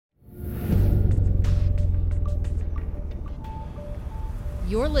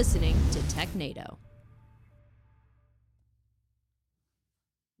You're listening to Technado.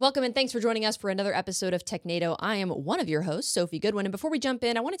 Welcome and thanks for joining us for another episode of Technado. I am one of your hosts, Sophie Goodwin. And before we jump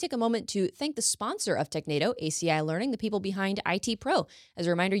in, I want to take a moment to thank the sponsor of Technado, ACI Learning, the people behind IT Pro. As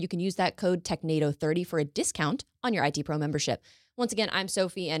a reminder, you can use that code Technado30 for a discount on your IT Pro membership. Once again, I'm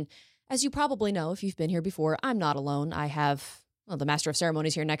Sophie, and as you probably know, if you've been here before, I'm not alone. I have the Master of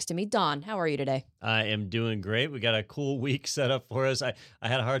Ceremonies here next to me. Don, how are you today? I am doing great. We got a cool week set up for us. I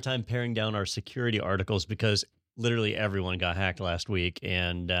had a hard time paring down our security articles because literally everyone got hacked last week,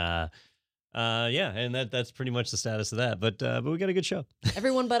 and that's pretty much the status of that. But we got a good show.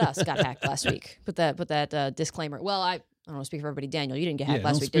 Everyone but us got hacked last week. Put that disclaimer. Well, I don't want to speak for everybody. Daniel, you didn't get hacked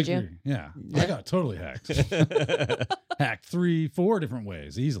last week, did you? Yeah, I got totally hacked. Hacked 3-4 different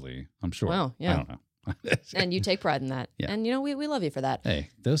ways, easily, I'm sure. Well, yeah. I don't know. And you take pride in that. Yeah. And, we love you for that.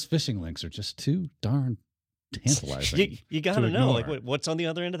 Hey, those phishing links are just too darn tantalizing. you got to know, like, what's on the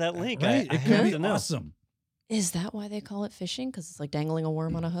other end of that link? Right? It could be awesome. Is that why they call it phishing? Because it's like dangling a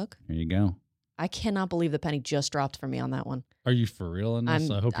worm on a hook? There you go. I cannot believe the penny just dropped for me on that one. Are you for real in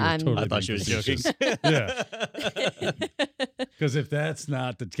this? I hope you're totally. I thought she was joking. Yeah. Because if that's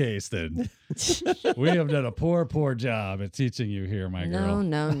not the case, then we have done a poor job at teaching you here, my girl.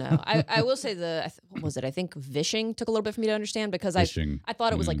 No. I will say what was it? I think phishing took a little bit for me to understand because I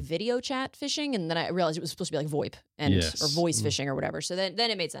thought it was like video chat phishing, and then I realized it was supposed to be like VoIP or voice phishing or whatever. So then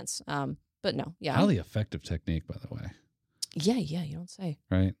it made sense. But no, yeah. Highly effective technique, by the way. Yeah, you don't say.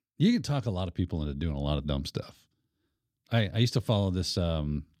 Right. You can talk a lot of people into doing a lot of dumb stuff. I used to follow this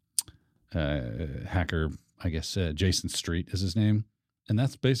hacker, I guess Jason Street is his name. And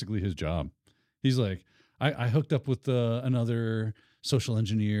that's basically his job. He's like, I hooked up with another social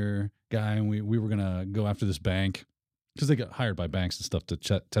engineer guy, and we were going to go after this bank because they get hired by banks and stuff to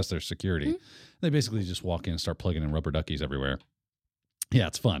test their security. Mm-hmm. They basically just walk in and start plugging in rubber duckies everywhere. Yeah,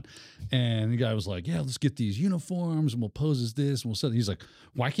 it's fun. And the guy was like, yeah, let's get these uniforms and we'll pose as this and we'll set. He's like,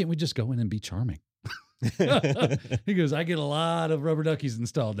 why can't we just go in and be charming? He goes, I get a lot of rubber duckies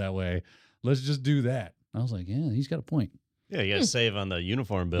installed that way. Let's just do that. I was like, yeah, he's got a point. Yeah, you got to save on the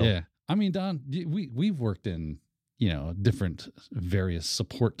uniform bill. Yeah. I mean, Don, we've worked in, different various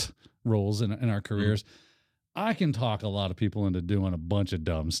support roles in our careers. Mm-hmm. I can talk a lot of people into doing a bunch of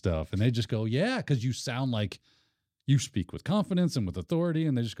dumb stuff. And they just go, yeah, because you sound like you speak with confidence and with authority,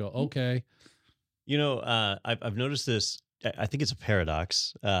 and they just go, okay. I've noticed this. I think it's a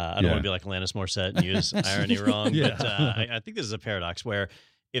paradox. I don't want to be like Alanis Morissette and use irony wrong, but I think this is a paradox where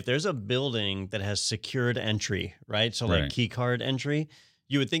if there's a building that has secured entry, right? So like key card entry,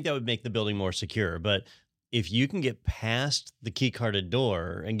 you would think that would make the building more secure. But if you can get past the key carded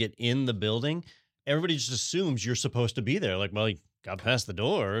door and get in the building, everybody just assumes you're supposed to be there. Like, well, got past the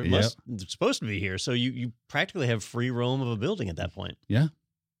door. It's supposed to be here. So you practically have free roam of a building at that point. Yeah.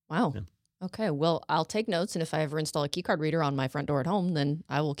 Wow. Yeah. Okay. Well, I'll take notes. And if I ever install a keycard reader on my front door at home, then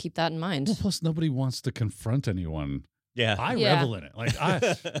I will keep that in mind. Well, plus, nobody wants to confront anyone. Yeah. I revel in it.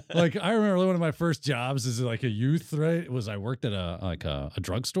 I remember one of my first jobs as like a youth, right? I worked at a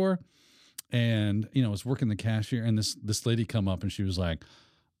drugstore, and, I was working the cashier, and this lady come up and she was like,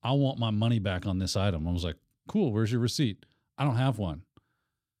 I want my money back on this item. I was like, cool. Where's your receipt? I don't have one.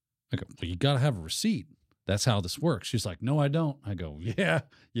 I go, well, you got to have a receipt. That's how this works. She's like, no, I don't. I go, yeah,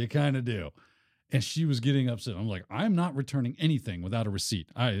 you kind of do. And she was getting upset. I'm like, I'm not returning anything without a receipt.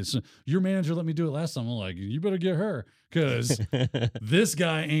 Your manager let me do it last time. I'm like, you better get her because this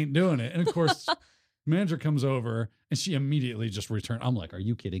guy ain't doing it. And of course, manager comes over and she immediately just returned. I'm like, are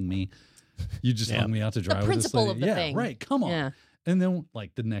you kidding me? You just hung me out to dry. The principle of the thing. Right. Come on. Yeah. And then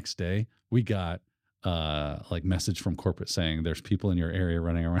like the next day we got message from corporate saying there's people in your area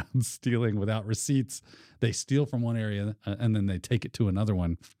running around stealing without receipts. They steal from one area and then they take it to another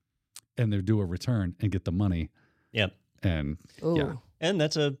one and they do a return and get the money. Yep. And and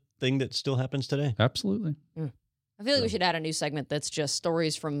that's a thing that still happens today. Absolutely. I feel like we should add a new segment that's just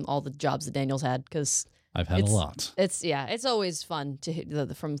stories from all the jobs that Daniel's had, because I've had a lot. It's always fun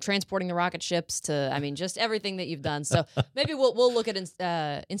to from transporting the rocket ships to, just everything that you've done. So maybe we'll look at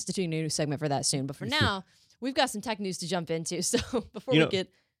instituting a new segment for that soon. But for now, we've got some tech news to jump into. So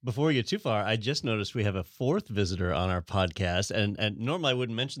before we get too far, I just noticed we have a fourth visitor on our podcast, and normally I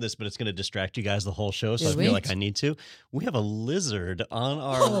wouldn't mention this, but it's going to distract you guys the whole show, so I feel like I need to. We have a lizard on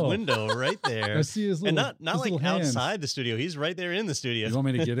our window right there. I see his little, and not like outside the studio. He's right there in the studio. You want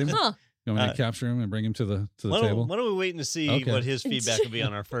me to get him? Huh. You want me to capture him and bring him to the table? Why don't we wait and see what his feedback will be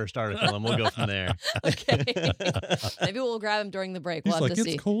on our first article, and we'll go from there. Okay. Maybe we'll grab him during the break. We'll He's have like, to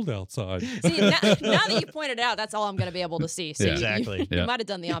see. it's cold outside. See, now that you pointed it out, that's all I'm going to be able to see. So Exactly. You might have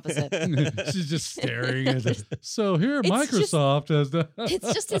done the opposite. She's just staring at this. So here, It's Microsoft has done.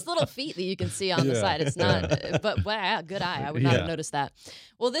 It's just his little feet that you can see on the side. It's not, but wow, good eye. I would not have noticed that.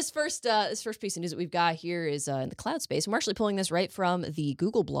 Well, this first piece of news that we've got here is in the cloud space. I'm actually pulling this right from the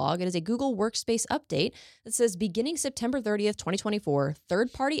Google blog. It is a Google Workspace update that says beginning September 30th, 2024,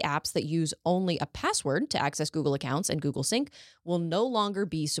 third-party apps that use only a password to access Google accounts and Google Sync will no longer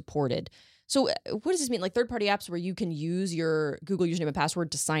be supported. So what does this mean? Like third-party apps where you can use your Google username and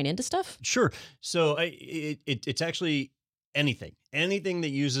password to sign into stuff? Sure. So it's actually anything that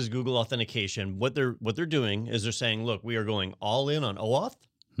uses Google authentication. What they're doing is they're saying, look, we are going all in on OAuth,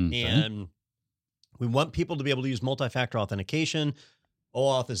 and we want people to be able to use multi-factor authentication.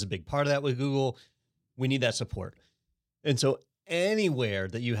 OAuth is a big part of that with Google. We need that support. And so anywhere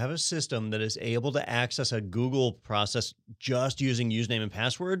that you have a system that is able to access a Google process just using username and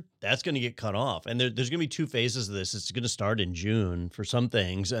password, that's going to get cut off. And there's going to be two phases of this. It's going to start in June for some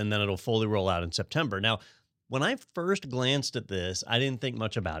things, and then it'll fully roll out in September. Now, when I first glanced at this, I didn't think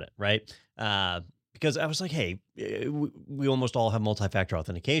much about it, right? Because I was like, hey, we almost all have multi-factor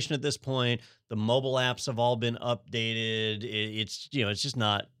authentication at this point. The mobile apps have all been updated. It's just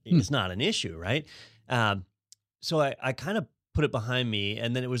not, it's not an issue, right? So I kind of put it behind me.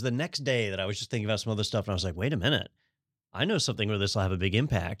 And then it was the next day that I was just thinking about some other stuff. And I was like, wait a minute, I know something where this will have a big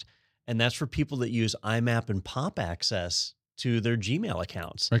impact. And that's for people that use IMAP and POP access to their Gmail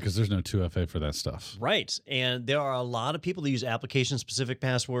accounts. Right, because there's no 2FA for that stuff. Right. And there are a lot of people that use application-specific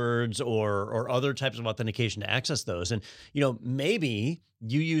passwords or other types of authentication to access those. And, maybe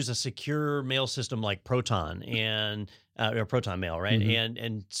you use a secure mail system like Proton or Proton Mail, right? Mm-hmm.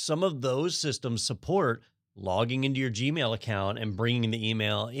 And some of those systems support logging into your Gmail account and bringing the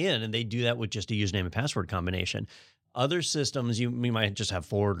email in, and they do that with just a username and password combination. Other systems, you might just have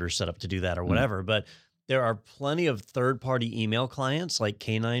forwarders set up to do that or whatever, but there are plenty of third-party email clients like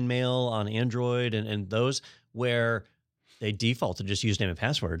K9 Mail on Android and those where they default to just username and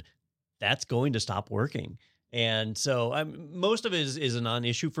password. That's going to stop working. And so most of it is a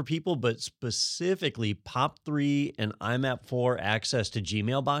non-issue for people, but specifically POP3 and IMAP4 access to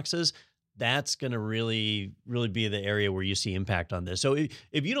Gmail boxes, that's going to really, really be the area where you see impact on this. So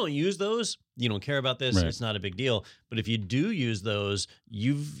if you don't use those, you don't care about this, It's not a big deal. But if you do use those,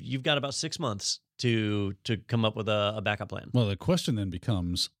 you've got about 6 months to come up with a backup plan. Well, the question then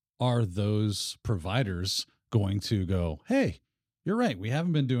becomes, are those providers going to go, hey, you're right, we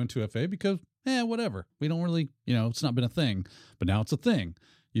haven't been doing 2FA because, whatever. We don't really, it's not been a thing, but now it's a thing.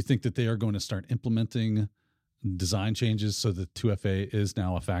 You think that they are going to start implementing design changes so that 2FA is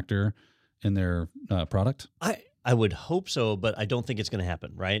now a factor in their product? I would hope so, but I don't think it's going to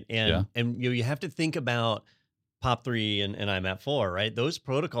happen, right? And you have to think about POP3 and IMAP4, right? Those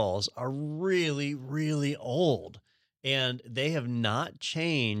protocols are really, really old, and they have not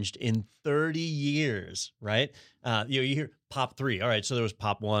changed in 30 years, right? You hear POP3, all right, so there was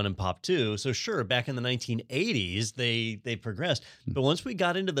POP1 and POP2. So sure, back in the 1980s, they progressed. But once we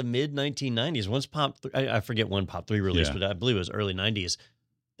got into the mid-1990s, once POP3, I forget when POP3 released, but I believe it was early 90s,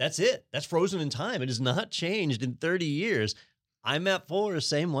 that's it. That's frozen in time. It has not changed in 30 years. IMAP4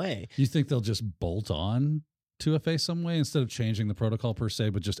 same way. You think they'll just bolt on 2FA some way instead of changing the protocol per se,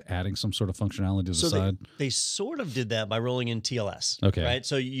 but just adding some sort of functionality to the side? They sort of did that by rolling in TLS. Okay. Right.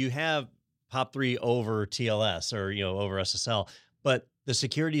 So you have POP3 over TLS or, over SSL, but the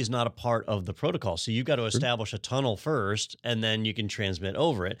security is not a part of the protocol. So you've got to establish a tunnel first, and then you can transmit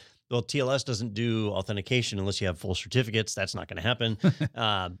over it. Well, TLS doesn't do authentication unless you have full certificates. That's not going to happen.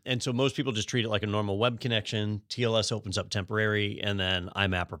 And so most people just treat it like a normal web connection. TLS opens up temporary, and then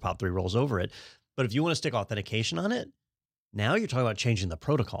IMAP or POP3 rolls over it. But if you want to stick authentication on it, now you're talking about changing the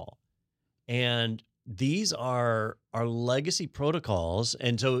protocol. And these are legacy protocols.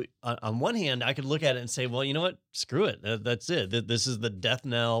 And so on one hand, I could look at it and say, well, you know what? Screw it. That's it. This is the death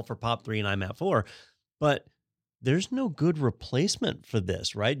knell for POP3 and IMAP4. But there's no good replacement for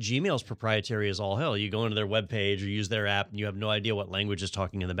this, right? Gmail's proprietary as all hell. You go into their webpage or use their app, and you have no idea what language is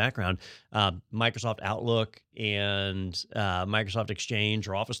talking in the background. Microsoft Outlook and Microsoft Exchange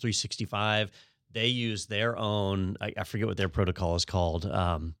or Office 365, they use their own, I forget what their protocol is called.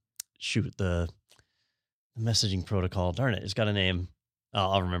 The messaging protocol. Darn it, it's got a name.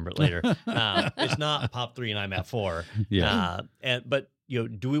 I'll remember it later. It's not POP3 and IMAP4. Yeah. But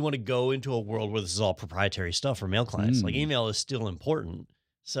do we want to go into a world where this is all proprietary stuff for mail clients? Like email is still important.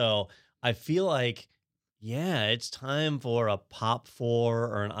 So I feel like yeah, it's time for a POP4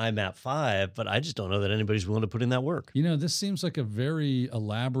 or an IMAP 5, but I just don't know that anybody's willing to put in that work. This seems like a very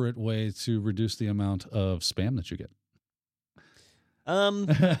elaborate way to reduce the amount of spam that you get.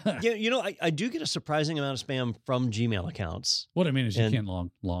 Yeah, I do get a surprising amount of spam from Gmail accounts. What I mean is you can't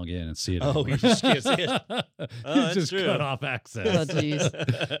log in and see it. Oh, you just can't see it. You just cut off access. Oh, jeez.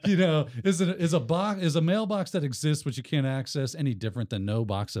 Is a mailbox that exists but you can't access any different than no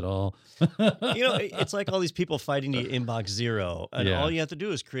box at all? It's like all these people fighting the inbox zero, and all you have to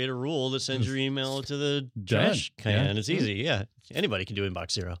do is create a rule that sends your email to the trash can. Yeah. It's easy. Yeah, anybody can do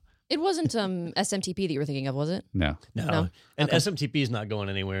inbox zero. It wasn't SMTP that you were thinking of, was it? No. And SMTP is not going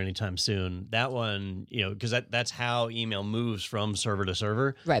anywhere anytime soon. That one, because that's how email moves from server to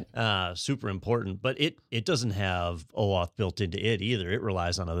server. Right. Super important, but it doesn't have OAuth built into it either. It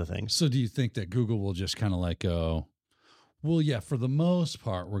relies on other things. So do you think that Google will just kind of like go, well, yeah, for the most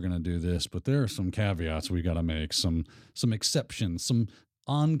part, we're going to do this, but there are some caveats we got to make, some exceptions, some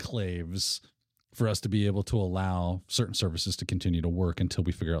enclaves for us to be able to allow certain services to continue to work until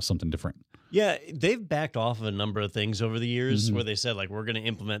we figure out something different? Yeah, they've backed off of a number of things over the years where they said, like, we're going to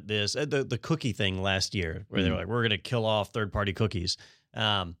implement this. The cookie thing last year where they were like, we're going to kill off third-party cookies.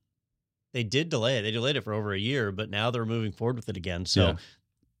 They did delay it. They delayed it for over a year, but now they're moving forward with it again. So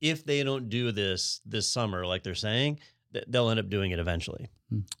if they don't do this summer, like they're saying, they'll end up doing it eventually.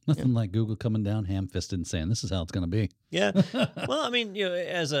 Nothing like Google coming down ham-fisted and saying, this is how it's going to be. Yeah. Well, I mean,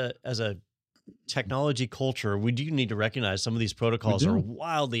 as a technology culture, we do need to recognize some of these protocols are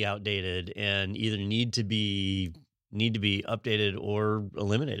wildly outdated and either need to be updated or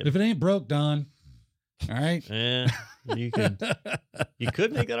eliminated. If it ain't broke, Don. All right. You could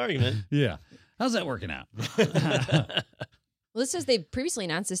make that argument. Yeah. How's that working out? Well, this says they previously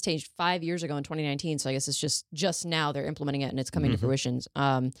announced this change 5 years ago in 2019. So I guess it's just now they're implementing it and it's coming to fruition.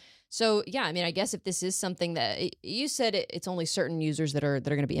 So yeah, I mean, I guess if this is something that you said it's only certain users that are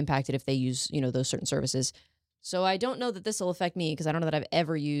going to be impacted if they use, those certain services. So I don't know that this will affect me because I don't know that I've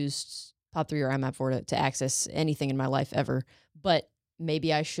ever used POP3 or IMAP4 to access anything in my life ever. But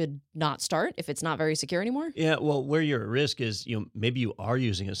maybe I should not start if it's not very secure anymore. Yeah, well, where you're at risk is, maybe you are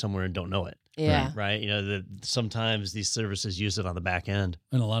using it somewhere and don't know it. Yeah. Right? Sometimes these services use it on the back end.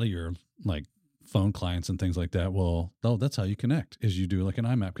 And a lot of your phone clients and things like that, that's how you connect, is you do like an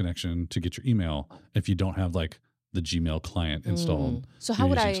IMAP connection to get your email if you don't have like the Gmail client installed. So how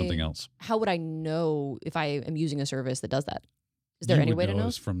would something else? How would I know if I am using a service that does that? Is there any way to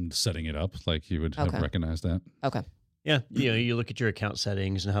know? From setting it up, like you would have recognized that. Okay. Yeah, you look at your account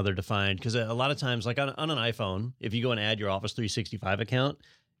settings and how they're defined, because a lot of times, like on an iPhone, if you go and add your Office 365 account,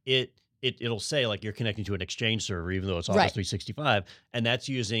 it'll say like you're connecting to an Exchange server, even though it's Office 365, and that's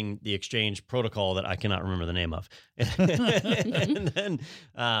using the Exchange protocol that I cannot remember the name of. And then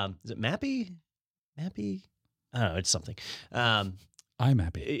is it Mappy? Mappy? I don't know. It's something.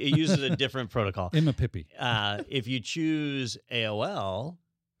 iMappy. It uses a different protocol. Imapippy. If you choose AOL,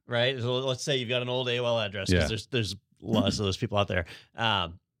 right? So let's say you've got an old AOL address, because there's lots of those people out there.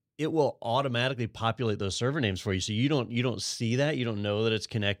 It will automatically populate those server names for you. So you don't see that. You don't know that it's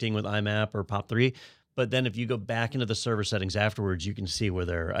connecting with IMAP or POP3. But then if you go back into the server settings afterwards, you can see where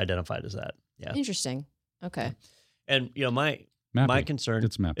they're identified as that. Yeah. Interesting. Okay. And my concern,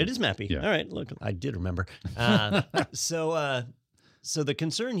 it's Mappy. It is Mappy. Yeah. All right. Look, I did remember. So the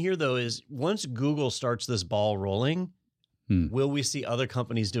concern here though is once Google starts this ball rolling, will we see other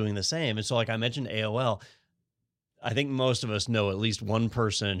companies doing the same? And so like I mentioned AOL, I think most of us know at least one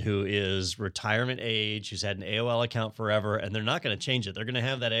person who is retirement age, who's had an AOL account forever, and they're not going to change it. They're going to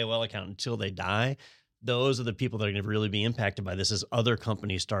have that AOL account until they die. Those are the people that are going to really be impacted by this as other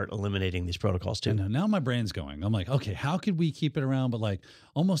companies start eliminating these protocols too. And now my brain's going. I'm like, okay, how could we keep it around, but like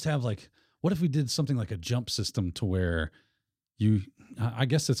almost have like, what if we did something like a jump system to where I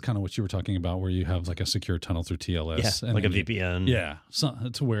guess that's kind of what you were talking about, where you have like a secure tunnel through TLS. Yeah, and like a VPN. Yeah,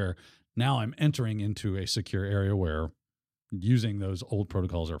 to where now I'm entering into a secure area where using those old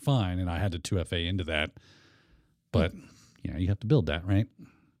protocols are fine, and I had to 2FA into that. But, you have to build that, right?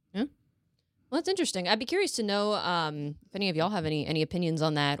 Yeah. Well, that's interesting. I'd be curious to know if any of y'all have any opinions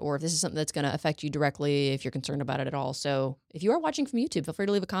on that, or if this is something that's going to affect you directly, if you're concerned about it at all. So if you are watching from YouTube, feel free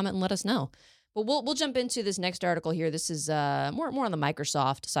to leave a comment and let us know. But we'll jump into this next article here. This is more on the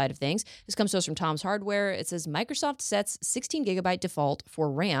Microsoft side of things. This comes to us from Tom's Hardware. It says Microsoft sets 16 gigabyte default for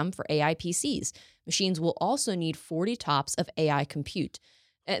RAM for AI PCs. Machines will also need 40 TOPS of AI compute.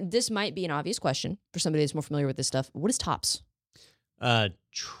 This might be an obvious question for somebody that's more familiar with this stuff. What is TOPS?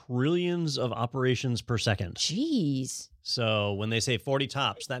 Trillions of operations per second. Jeez. So when they say 40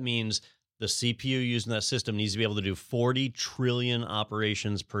 TOPS, that means the CPU used in that system needs to be able to do 40 trillion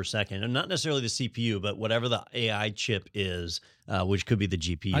operations per second. And not necessarily the CPU, but whatever the AI chip is, which could be the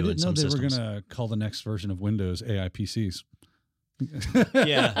GPU. I didn't know they systems. were going to call the next version of Windows AI PCs.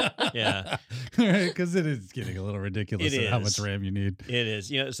 Yeah. Because it is getting a little ridiculous It how is. much RAM you need. It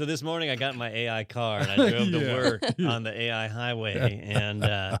is. So this morning I got in my AI car and I drove to work on the AI highway. And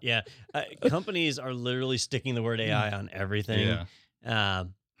companies are literally sticking the word AI on everything. Yeah.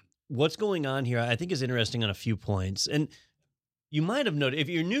 What's going on here, I think, is interesting on a few points. And you might have noticed, if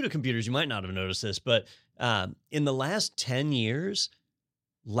you're new to computers, you might not have noticed this, but in the last 10 years,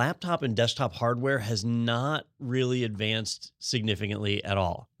 laptop and desktop hardware has not really advanced significantly at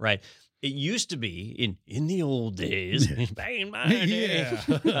all, right? It used to be in the old days, back in my day,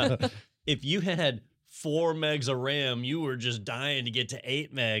 if you had 4 megs of RAM, you were just dying to get to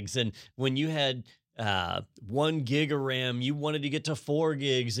 8 megs. And when you had 1 gig of RAM, you wanted to get to 4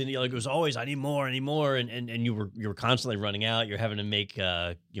 gigs, and it was always, I need more, and you were constantly running out. You're having to make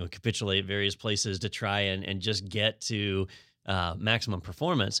capitulate various places to try and just get to maximum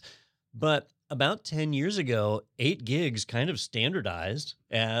performance. But about 10 years ago, 8 gigs kind of standardized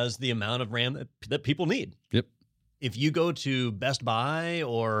as the amount of RAM that people need. Yep. If you go to Best Buy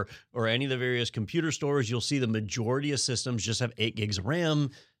or any of the various computer stores, you'll see the majority of systems just have 8 gigs of RAM,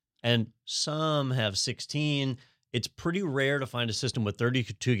 and some have 16. It's pretty rare to find a system with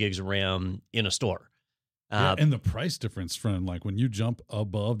 32 gigs of RAM in a store. And the price difference from like when you jump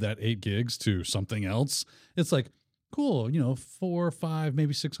above that 8 gigs to something else, it's like, cool, $400 or $500,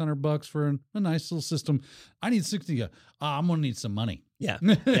 maybe $600 for a nice little system. I need 60. I'm gonna need some money. Yeah.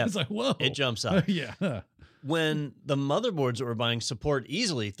 It's like, whoa, it jumps up. Yeah. When the motherboards that we're buying support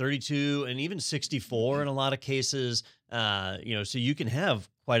easily 32 and even 64 in a lot of cases, so you can have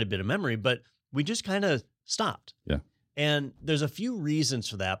quite a bit of memory, but we just kind of stopped. Yeah. And there's a few reasons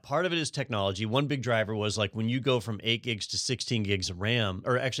for that. Part of it is technology. One big driver was like when you go from 8 gigs to 16 gigs of RAM,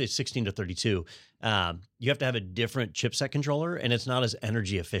 or actually 16 to 32, you have to have a different chipset controller, and it's not as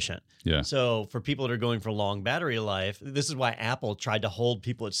energy efficient. Yeah. So for people that are going for long battery life, this is why Apple tried to hold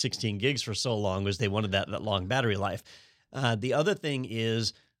people at 16 gigs for so long, was they wanted that long battery life. The other thing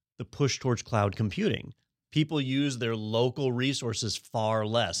is the push towards cloud computing. People use their local resources far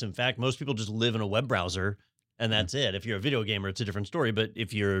less. In fact, most people just live in a web browser, and that's it. If you're a video gamer, it's a different story. But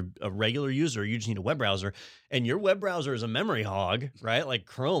if you're a regular user, you just need a web browser. And your web browser is a memory hog, right? Like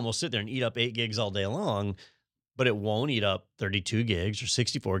Chrome will sit there and eat up 8 gigs all day long, but it won't eat up 32 gigs or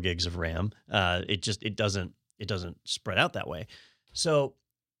 64 gigs of RAM. It doesn't spread out that way. So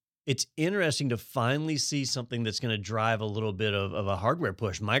it's interesting to finally see something that's going to drive a little bit of a hardware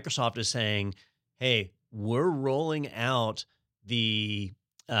push. Microsoft is saying, hey, we're rolling out the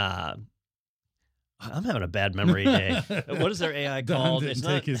I'm having a bad memory day. What is their AI called? It's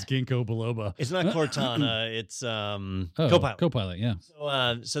not his ginkgo biloba. It's not Cortana. It's Copilot. Copilot, yeah.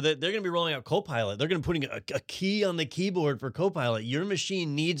 So they're going to be rolling out Copilot. They're going to be putting a key on the keyboard for Copilot. Your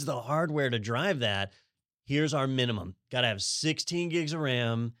machine needs the hardware to drive that. Here's our minimum. Got to have 16 gigs of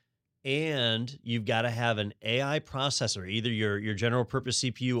RAM, and you've got to have an AI processor, either your general purpose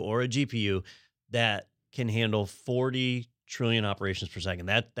CPU or a GPU, that can handle 40 trillion operations per second.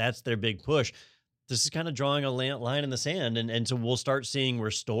 That's their big push. This is kind of drawing a line in the sand, and so we'll start seeing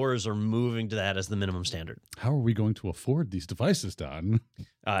where stores are moving to that as the minimum standard. How are we going to afford these devices, Don?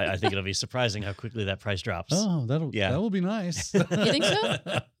 I think it'll be surprising how quickly that price drops. Oh, that will be nice. You think so?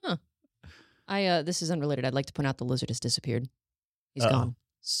 Huh. This is unrelated. I'd like to point out the lizard has disappeared. He's gone.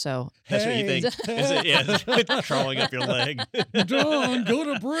 So that's what you think? Is it? Yeah, it's crawling up your leg. Don,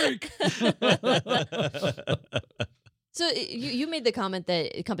 go to break. So you made the comment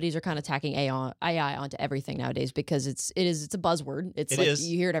that companies are kind of tacking AI onto everything nowadays because it's a buzzword. It is.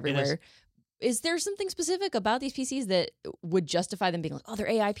 You hear it everywhere. Is there something specific about these PCs that would justify them being like, oh, they're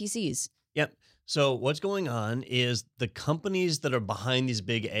AI PCs? Yep. So what's going on is the companies that are behind these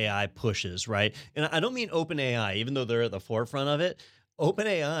big AI pushes, right? And I don't mean OpenAI, even though they're at the forefront of it.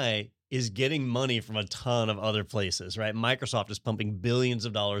 OpenAI is getting money from a ton of other places, right? Microsoft is pumping billions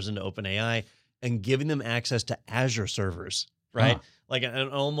of dollars into OpenAI and giving them access to Azure servers, right? Like an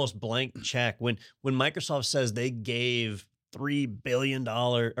almost blank check. When Microsoft says they gave $3 billion,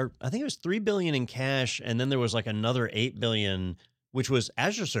 or I think it was $3 billion in cash, and then there was like another $8 billion, which was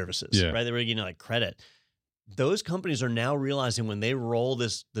Azure services, right? They were getting like credit. Those companies are now realizing when they roll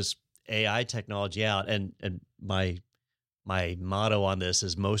this AI technology out, and my motto on this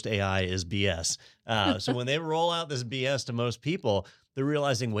is most AI is BS. So when they roll out this BS to most people, they're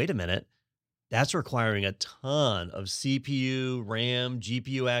realizing, wait a minute, that's requiring a ton of CPU, RAM,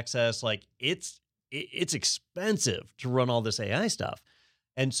 GPU access. Like it's expensive to run all this AI stuff.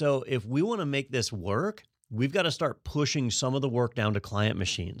 And so if we want to make this work, we've got to start pushing some of the work down to client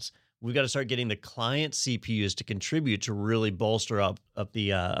machines. We've got to start getting the client CPUs to contribute to really bolster up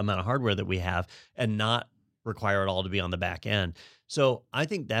the amount of hardware that we have and not require it all to be on the back end. So I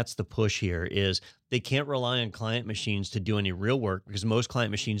think that's the push here is they can't rely on client machines to do any real work because most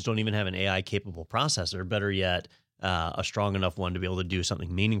client machines don't even have an AI capable processor, better yet, a strong enough one to be able to do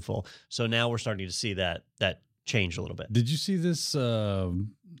something meaningful. So now we're starting to see that change a little bit. Did you see this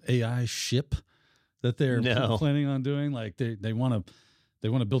AI ship that they're planning on doing? Like they want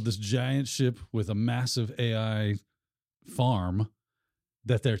to build this giant ship with a massive AI farm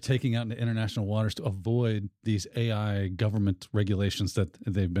that they're taking out into international waters to avoid these AI government regulations that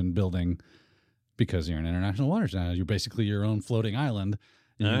they've been building because you're in international waters now. You're basically your own floating island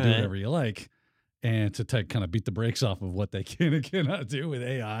and you can do whatever you like. And to kind of beat the brakes off of what they can and cannot do with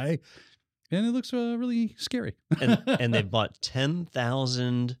AI. And it looks really scary. and they bought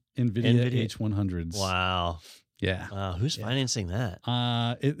 10,000 NVIDIA H100s. Wow. Yeah. Who's financing that?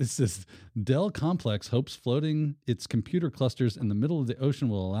 It's this Dell complex hopes floating its computer clusters in the middle of the ocean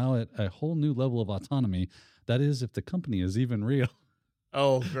will allow it a whole new level of autonomy. That is, if the company is even real.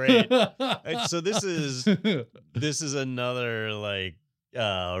 Oh, great. So this is another like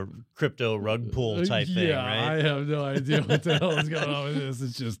crypto rug pull type thing, right? I have no idea what the hell is going on with this.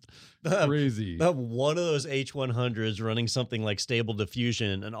 It's just crazy. One of those H100s running something like Stable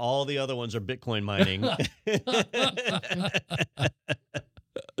Diffusion, and all the other ones are Bitcoin mining. Well,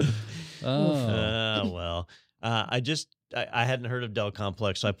 I hadn't heard of Dell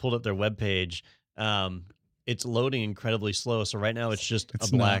Complex, so I pulled up their webpage. It's loading incredibly slow, so right now it's just a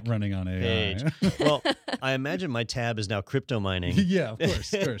black not running on AI page. Well, I imagine my tab is now crypto mining. Yeah, of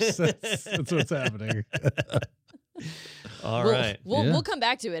course. That's what's happening. All right. We'll come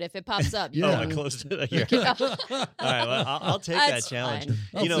back to it if it pops up. Yeah. I closed it here. All right, well, I'll take that challenge.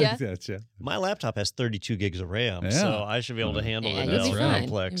 My laptop has 32 gigs of RAM, so I should be able to handle the Dell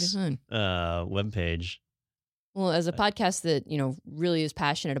Complex webpage. Well, as a podcast that, really is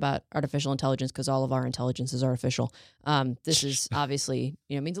passionate about artificial intelligence because all of our intelligence is artificial, this is obviously,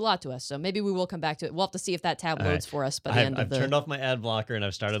 means a lot to us. So maybe we will come back to it. We'll have to see if that tab loads for us by the end of the... I've turned off my ad blocker and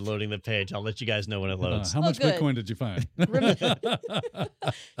I've started loading the page. I'll let you guys know when it loads. How much Bitcoin did you find?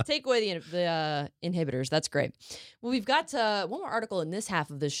 Take away the inhibitors. That's great. Well, we've got one more article in this half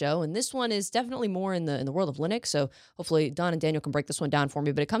of the show, and this one is definitely more in the world of Linux. So hopefully Don and Daniel can break this one down for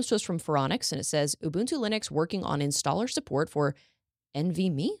me. But it comes to us from Phoronix, and it says, Ubuntu Linux working on installer support for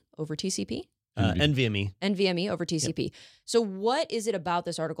NVMe-over-TCP? NVMe-over-TCP. Yep. So what is it about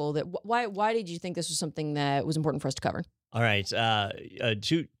this article that why did you think this was something that was important for us to cover? All right.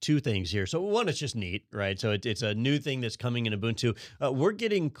 Two things here. So one, it's just neat, right? So it's a new thing that's coming in Ubuntu. We're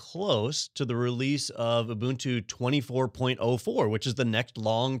getting close to the release of Ubuntu 24.04, which is the next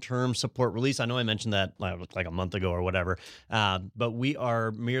long-term support release. I know I mentioned that like a month ago or whatever, but we are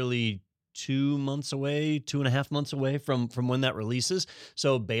merely 2.5 months away from when that releases.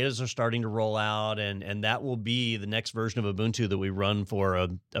 So betas are starting to roll out, and that will be the next version of Ubuntu that we run for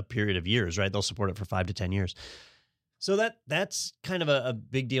a period of years, right? They'll support it for 5 to 10 years. So that's kind of a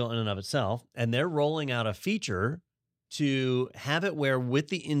big deal in and of itself. And they're rolling out a feature to have it where with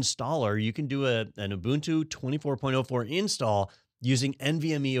the installer, you can do an Ubuntu 24.04 install using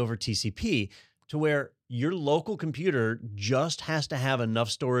NVMe over TCP to where your local computer just has to have enough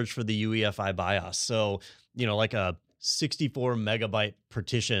storage for the UEFI BIOS. So, like a 64 megabyte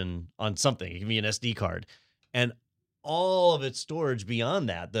partition on something. It can be an SD card. And all of its storage beyond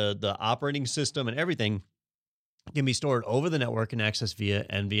that, the operating system and everything can be stored over the network and accessed via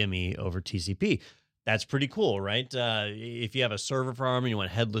NVMe over TCP. That's pretty cool, right? If you have a server farm and you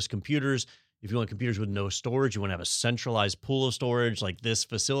want headless computers, if you want computers with no storage, you want to have a centralized pool of storage, like this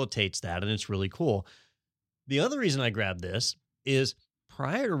facilitates that, and it's really cool. The other reason I grabbed this is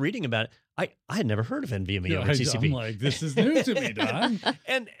prior to reading about it, I had never heard of NVMe over TCP. I'm like, this is new to me, Don.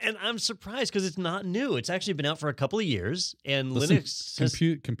 and I'm surprised because it's not new. It's actually been out for a couple of years, and Listen,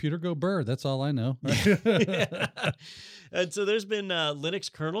 Linux computer go burr. That's all I know. Yeah. And so there's been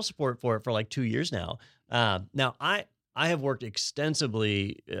Linux kernel support for it for like 2 years now. Now I have worked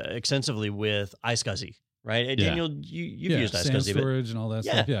extensively with iSCSI. Right, hey, Daniel, you've used SAN iSCSI, storage and all that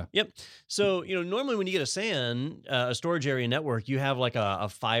stuff. Yeah, yep. So normally when you get a SAN, a storage area network, you have like a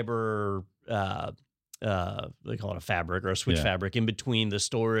fiber, they call it a fabric or a switch fabric in between the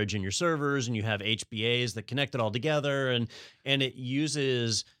storage and your servers, and you have HBAs that connect it all together, and it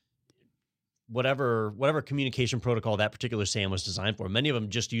uses whatever communication protocol that particular SAN was designed for. Many of them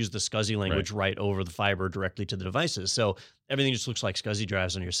just use the SCSI language right over the fiber directly to the devices, so everything just looks like SCSI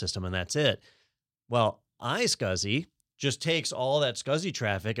drives on your system, and that's it. Well, iSCSI just takes all that SCSI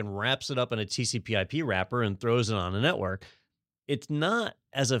traffic and wraps it up in a TCP/IP wrapper and throws it on a network. It's not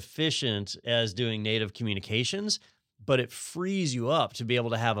as efficient as doing native communications, but it frees you up to be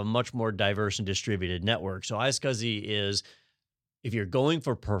able to have a much more diverse and distributed network. So iSCSI is, if you're going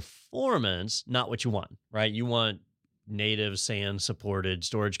for performance, not what you want, right? You want native SAN supported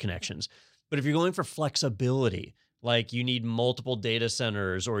storage connections. But if you're going for flexibility, like you need multiple data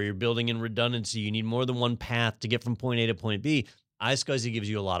centers or you're building in redundancy, you need more than one path to get from point A to point B, iSCSI gives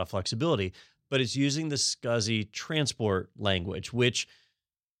you a lot of flexibility, but it's using the SCSI transport language, which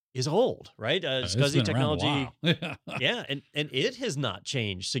is old, right? SCSI technology. Yeah. And it has not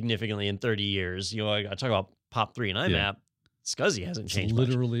changed significantly in 30 years. You know, I talk about POP3 and IMAP. Yeah. SCSI hasn't changed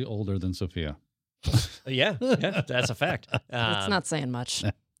literally much. Older than Sophia. Yeah, that's a fact. That's not saying much.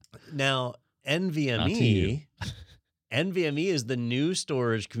 Now, NVMe is the new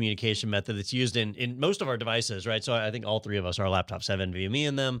storage communication method that's used in most of our devices, right? So I think all three of us, our laptops have NVMe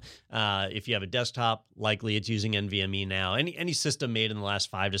in them. If you have a desktop, likely it's using NVMe now. Any system made in the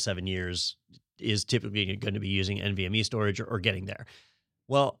last 5 to 7 years is typically going to be using NVMe storage or getting there.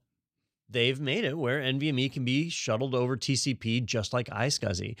 Well, they've made it where NVMe can be shuttled over TCP just like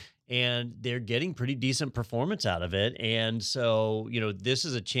iSCSI, and they're getting pretty decent performance out of it. And so, you know, this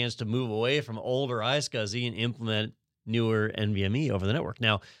is a chance to move away from older iSCSI and implement newer NVMe over the network.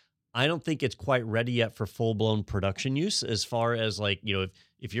 Now, I don't think it's quite ready yet for full-blown production use as far as like, you know,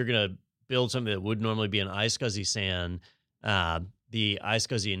 if you're going to build something that would normally be an iSCSI SAN, the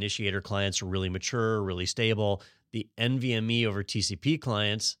iSCSI initiator clients are really mature, really stable. The NVMe over TCP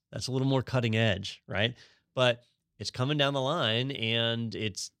clients, that's a little more cutting edge, right? But it's coming down the line, and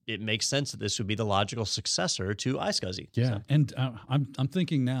it makes sense that this would be the logical successor to iSCSI. Yeah, so. and I'm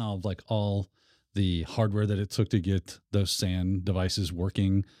thinking now of like all the hardware that it took to get those SAN devices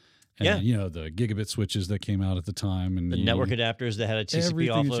working. And, you know, the gigabit switches that came out at the time, and the network adapters that had a TCP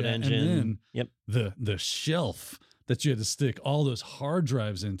offload engine. And then the shelf that you had to stick all those hard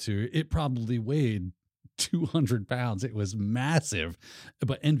drives into, it probably weighed 200 pounds. It was massive.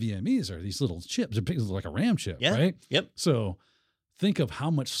 But NVMEs are these little chips. They're big, like a RAM chip, right? Yep. So think of how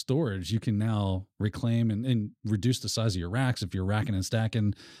much storage you can now reclaim and reduce the size of your racks if you're racking and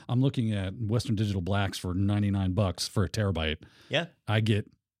stacking. I'm looking at Western Digital Blacks for $99 for a terabyte. Yeah. I get,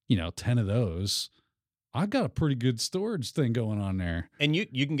 10 of those. I've got a pretty good storage thing going on there. And you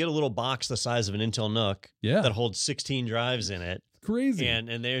can get a little box the size of an Intel NUC that holds 16 drives in it. Crazy.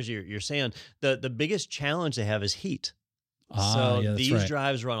 And there's your SAN. The biggest challenge they have is heat. These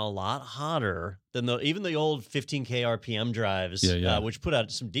drives run a lot hotter than even the old 15K RPM drives, which put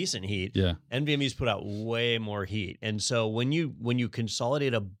out some decent heat. Yeah. NVMe's put out way more heat. And so when you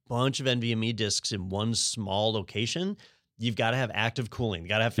consolidate a bunch of NVMe disks in one small location, you've got to have active cooling. You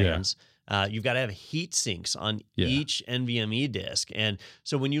got to have fans. You've got to have heat sinks on each NVMe disk. And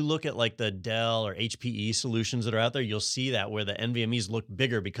so when you look at like the Dell or HPE solutions that are out there, you'll see that where the NVMEs look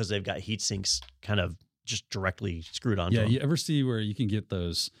bigger because they've got heat sinks kind of just directly screwed onto them. You ever see where you can get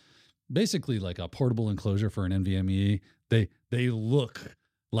those, basically like a portable enclosure for an NVMe? They look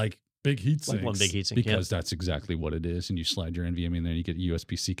like big heat sinks. Like one big heat sink. Because that's exactly what it is. And you slide your NVMe in there, you get a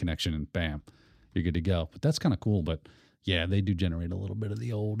USB-C connection, and bam, you're good to go. But that's kind of cool. But yeah, they do generate a little bit of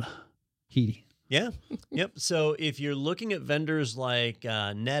the old heaty. Yeah. Yep. So if you're looking at vendors like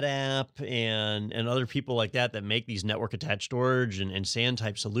NetApp and other people like that make these network attached storage and SAN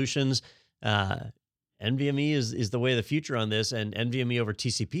type solutions, NVMe is the way of the future on this, and NVMe over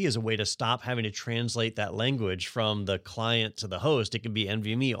TCP is a way to stop having to translate that language from the client to the host. It can be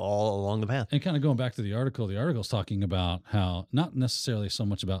NVMe all along the path. And kind of going back to the article's talking about how not necessarily so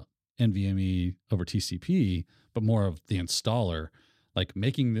much about NVMe over TCP, but more of the installer, like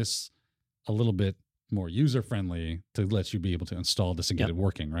making this a little bit more user-friendly to let you be able to install this and get it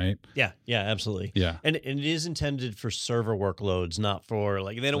working, right? Yeah, absolutely. Yeah. And it is intended for server workloads, not for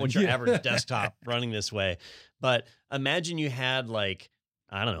they don't want your average desktop running this way. But imagine you had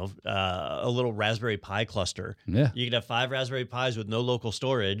I don't know, a little Raspberry Pi cluster. Yeah. You could have 5 Raspberry Pis with no local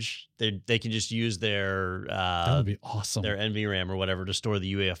storage. They can just use their that would be awesome. Their NVRAM or whatever to store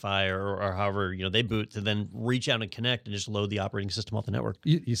the UEFI or however they boot to then reach out and connect and just load the operating system off the network.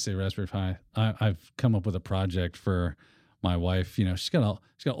 You say Raspberry Pi. I've come up with a project for my wife. She's got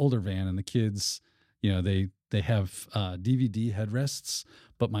an older van, and the kids, they have DVD headrests.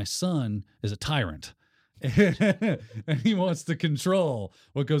 But my son is a tyrant. And he wants to control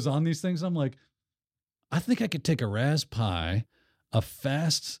what goes on these things. I'm like, I think I could take a Raspberry Pi, a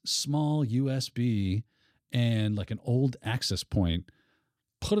fast, small USB, and like an old access point,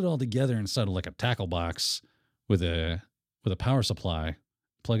 put it all together inside of like a tackle box with a power supply,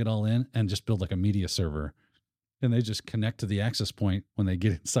 plug it all in, and just build like a media server and they just connect to the access point when they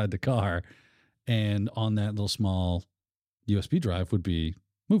get inside the car. And on that little small USB drive would be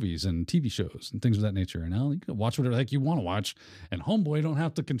movies and TV shows and things of that nature. And now you can watch whatever the heck you want to watch, and homeboy don't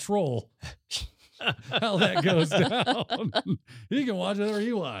have to control how that goes down. He can watch whatever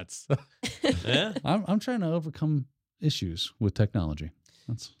he wants. Yeah. I'm trying to overcome issues with technology.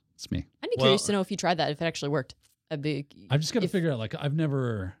 That's me. I'd be curious to know if you tried that, if it actually worked. I've just got to figure out, like, I've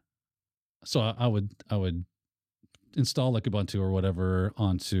never, so I would install like Ubuntu or whatever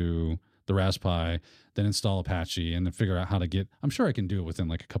onto the Raspberry, then install Apache, and then figure out how to get, I'm sure I can do it within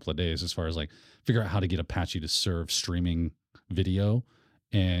like a couple of days, as far as like figure out how to get Apache to serve streaming video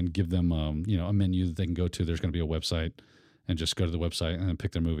and give them, a menu that they can go to. There's going to be a website, and just go to the website and then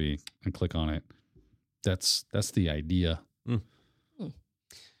pick their movie and click on it. That's the idea.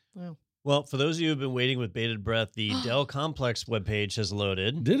 Wow. Well, for those of you who've been waiting with bated breath, the Dell Complex webpage has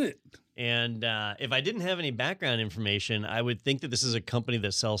loaded. Did it? And if I didn't have any background information, I would think that this is a company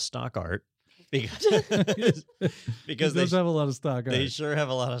that sells stock art. Because they have a lot of stock art. They sure have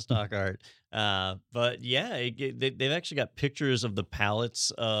a lot of stock art. But yeah, they've actually got pictures of the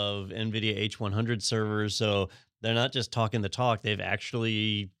pallets of NVIDIA H100 servers. So they're not just talking the talk. They've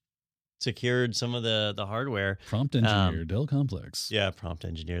actually secured some of the hardware. Prompt engineer, Dell Complex. Yeah, prompt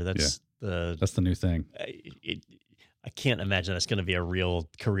engineer. That's the new thing. I can't imagine that's going to be a real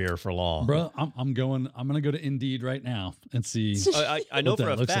career for long. Bro, I'm going to go to Indeed right now and see. I know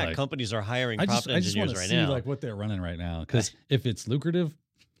for a fact like. Companies are hiring prompt engineers right now. Like what they're running right now, because if it's lucrative,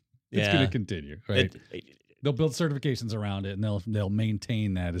 it's going to continue. Right? They'll build certifications around it, and they'll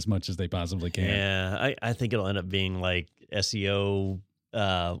maintain that as much as they possibly can. Yeah, I think it'll end up being like SEO.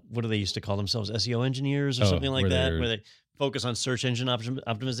 What do they used to call themselves? SEO engineers or something like that, where they focus on search engine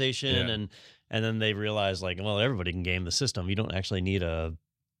optimization, and then they realize, like, well, everybody can game the system. You don't actually need a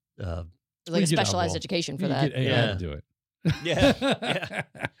specialized education for that. Get AI to do it. Yeah.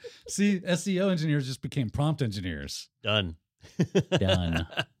 See, SEO engineers just became prompt engineers. Done.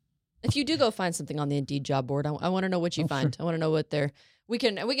 If you do go find something on the Indeed job board, I want to know what you find. Sure. I want to know what they're. We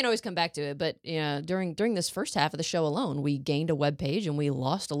can always come back to it, but during this first half of the show alone, we gained a web page and we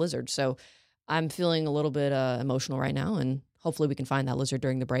lost a lizard. So I'm feeling a little bit emotional right now, and hopefully we can find that lizard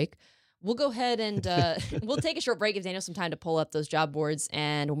during the break. We'll go ahead and we'll take a short break, give Daniel some time to pull up those job boards,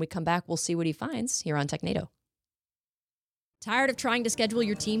 and when we come back, we'll see what he finds here on Technado. Tired of trying to schedule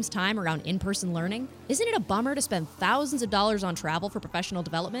your team's time around in-person learning? Isn't it a bummer to spend thousands of dollars on travel for professional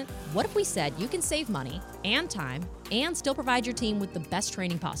development? What if we said you can save money and time and still provide your team with the best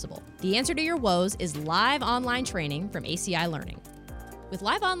training possible? The answer to your woes is live online training from ACI Learning. With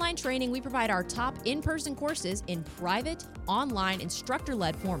live online training, we provide our top in-person courses in private, online,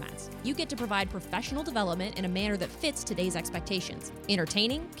 instructor-led formats. You get to provide professional development in a manner that fits today's expectations.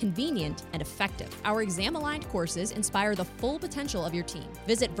 Entertaining, convenient, and effective. Our exam-aligned courses inspire the full potential of your team.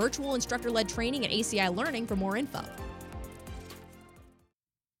 Visit virtual instructor-led training at ACI Learning for more info.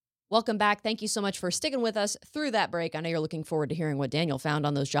 Welcome back. Thank you so much for sticking with us through that break. I know you're looking forward to hearing what Daniel found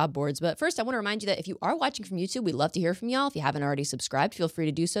on those job boards. But first, I want to remind you that if you are watching from YouTube, we'd love to hear from y'all. If you haven't already subscribed, feel free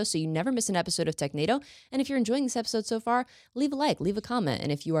to do so you never miss an episode of Technado. And if you're enjoying this episode so far, leave a like, leave a comment.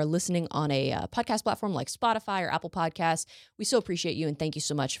 And if you are listening on a podcast platform like Spotify or Apple Podcasts, we so appreciate you and thank you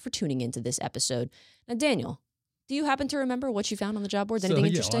so much for tuning into this episode. Now, Daniel, do you happen to remember what you found on the job boards? Anything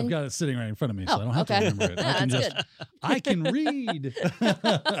interesting? Well, I've got it sitting right in front of me, so I don't have to remember it. I can read.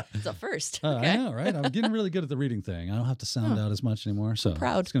 It's a first. Okay. I know, right? I'm getting really good at the reading thing. I don't have to sound out as much anymore, so I'm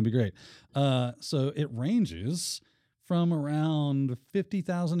proud. It's going to be great. So it ranges from around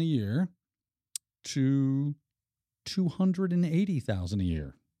 $50,000 a year to $280,000 a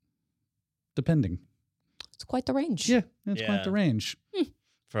year, depending. It's quite the range. Yeah, it's quite the range.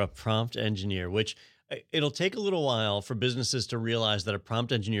 For a prompt engineer, which it'll take a little while for businesses to realize that a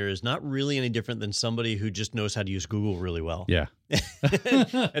prompt engineer is not really any different than somebody who just knows how to use Google really well. Yeah.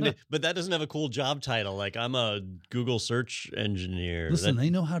 But that doesn't have a cool job title. Like, I'm a Google search engineer. Listen, they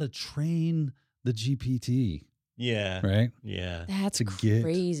know how to train the GPT. Yeah. Right? Yeah. That's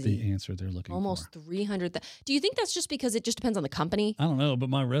crazy. The answer they're looking Almost for. 300. Do you think that's just because it just depends on the company? I don't know, but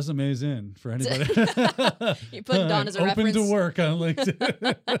my resume's in for anybody. You put it on as a reference. Open to work on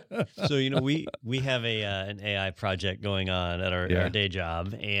LinkedIn. So, we have an AI project going on at our day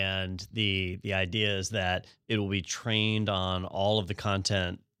job, and the idea is that it will be trained on all of the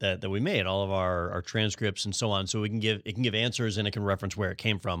content that we made, all of our transcripts and so on. So it can give answers, and it can reference where it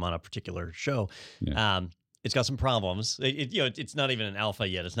came from on a particular show. Yeah. It's got some problems. It's not even an alpha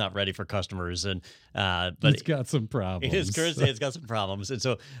yet. It's not ready for customers, but it's got some problems. It's got some problems. And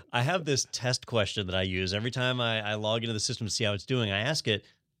so I have this test question that I use every time I log into the system to see how it's doing. I ask it,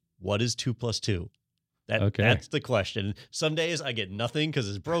 "What is 2 + 2?" That's the question. Some days I get nothing because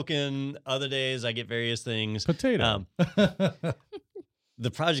it's broken. Other days I get various things. Potato. The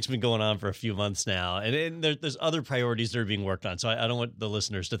project's been going on for a few months now, and there's other priorities that are being worked on. So I don't want the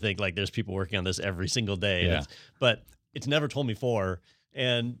listeners to think like there's people working on this every single day. Yeah. But it's never told me 4.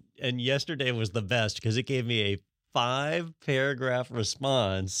 And yesterday was the best because it gave me a 5-paragraph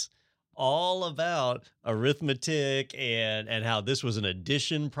response all about arithmetic and how this was an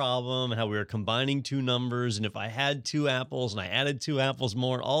addition problem and how we were combining 2 numbers. And if I had 2 apples and I added 2 apples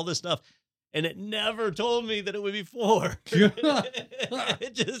more and all this stuff. And it never told me that it would be 4.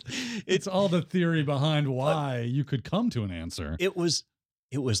 It's all the theory behind why you could come to an answer. It was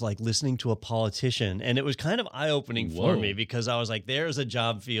like listening to a politician, and it was kind of eye-opening for me because I was like, there's a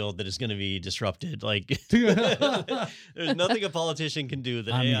job field that is going to be disrupted. Like there's nothing a politician can do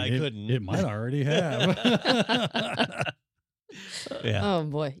that AI couldn't. It might already have. Yeah. Oh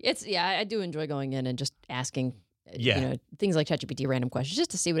boy. I do enjoy going in and just asking things like ChatGPT random questions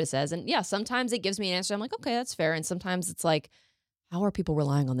just to see what it says. And sometimes it gives me an answer. I'm like, okay, that's fair. And sometimes it's like, how are people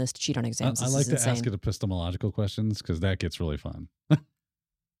relying on this to cheat on exams? I like to ask it epistemological questions because that gets really fun.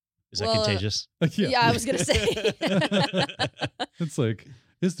 Is that contagious? Yeah, I was going to say. It's like,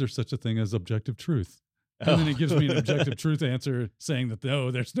 is there such a thing as objective truth? And then it gives me an objective truth answer saying that,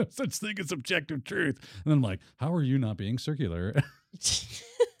 no, there's no such thing as objective truth. And then I'm like, how are you not being circular?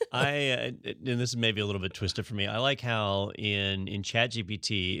 And this is maybe a little bit twisted for me. I like how in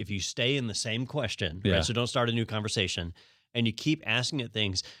ChatGPT, if you stay in the same question, right, so don't start a new conversation, and you keep asking it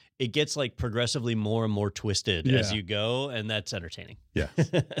things, it gets like progressively more and more twisted as you go, and that's entertaining. Yeah,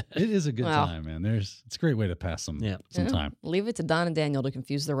 it is a good time, man. It's a great way to pass some time. Leave it to Don and Daniel to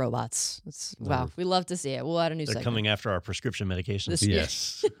confuse the robots. Wow, we love to see it. We'll add a new segment. They're coming after our prescription medications.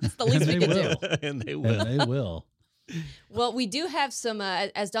 Yes, it's the least we can do, and they will. And they will. Well, we do have some,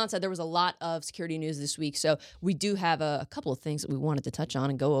 as Don said, there was a lot of security news this week. So we do have a couple of things that we wanted to touch on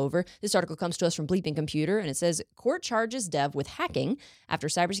and go over. This article comes to us from Bleeping Computer, and it says, court charges dev with hacking after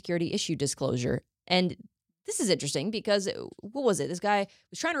cybersecurity issue disclosure. And this is interesting because, what was it? This guy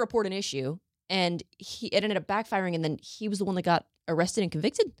was trying to report an issue, and it ended up backfiring, and then he was the one that got arrested and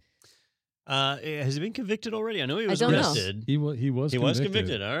convicted. Has he been convicted already? I know he was Arrested. arrested. He was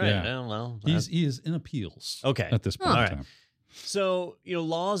convicted. All right. Yeah. Well, he is in appeals. Okay. At this point in time. So,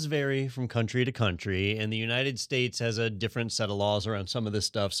 laws vary from country to country, and the United States has a different set of laws around some of this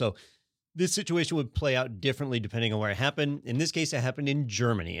stuff. So this situation would play out differently depending on where it happened. In this case, it happened in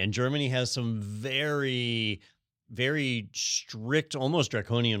Germany, and Germany has some very, very strict, almost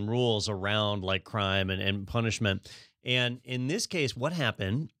draconian rules around like crime and punishment. And in this case, what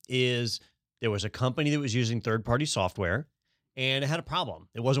happened is there was a company that was using third-party software, and it had a problem.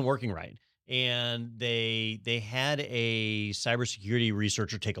 It wasn't working right. And they had a cybersecurity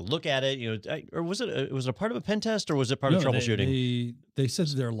researcher take a look at it, or was it a part of a pen test, or was it part of troubleshooting? They said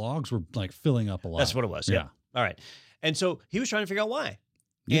their logs were like filling up a lot. That's what it was. Yeah. All right. And so he was trying to figure out why.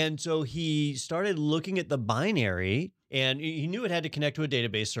 Yeah. And so he started looking at the binary, and he knew it had to connect to a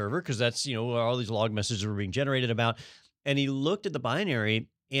database server because that's, where all these log messages were being generated about. And he looked at the binary,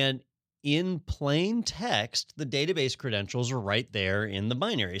 and in plain text, the database credentials are right there in the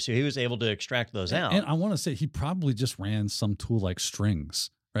binary. So he was able to extract those out. And I want to say he probably just ran some tool like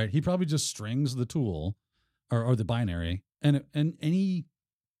strings, right? He probably just strings the tool or the binary, and any,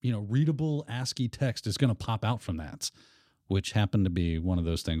 readable ASCII text is going to pop out from that, which happened to be one of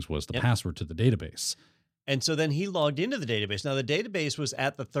those things was the password to the database. And so then he logged into the database. Now, the database was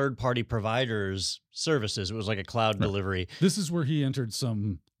at the third-party provider's services. It was like a cloud delivery. This is where he entered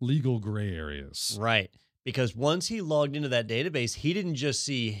some legal gray areas. Right. Because once he logged into that database, he didn't just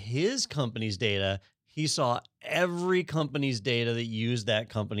see his company's data. He saw every company's data that used that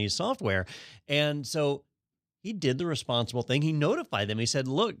company's software. And so he did the responsible thing. He notified them. He said,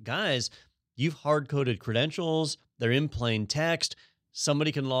 look, guys, you've hard-coded credentials. They're in plain text.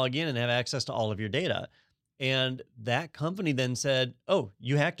 Somebody can log in and have access to all of your data. And that company then said, oh,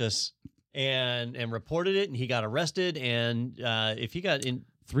 you hacked us, and reported it, and he got arrested. And if he got in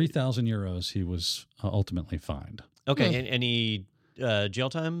 3,000 euros, he was ultimately fined. Okay. Any jail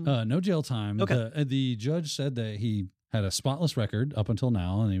time? No jail time. Okay. The judge said that he had a spotless record up until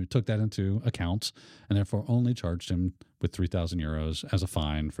now, and he took that into account, and therefore only charged him with 3,000 euros as a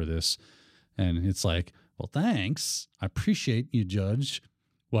fine for this. And it's like, well, thanks. I appreciate you, Judge.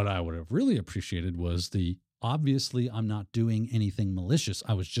 What I would have really appreciated was obviously I'm not doing anything malicious.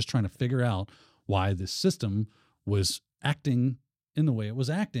 I was just trying to figure out why this system was acting in the way it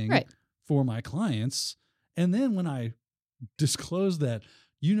was acting for my clients. And then when I disclosed that,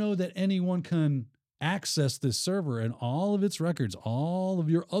 that anyone can access this server and all of its records, all of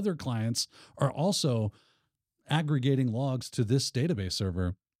your other clients are also aggregating logs to this database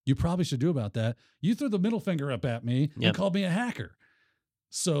server. You probably should do about that. You threw the middle finger up at me and called me a hacker.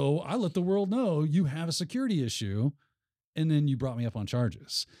 So I let the world know you have a security issue, and then you brought me up on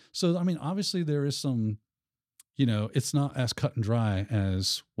charges. So, I mean, obviously there is some, it's not as cut and dry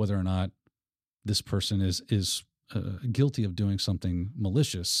as whether or not this person is guilty of doing something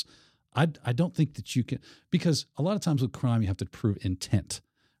malicious. I don't think that you can, because a lot of times with crime, you have to prove intent,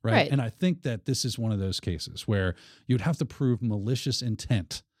 right? And I think that this is one of those cases where you'd have to prove malicious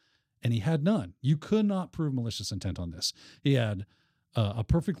intent, and he had none. You could not prove malicious intent on this. He had a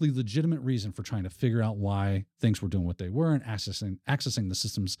perfectly legitimate reason for trying to figure out why things were doing what they were and accessing the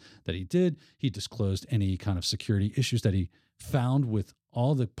systems that he did. He disclosed any kind of security issues that he found with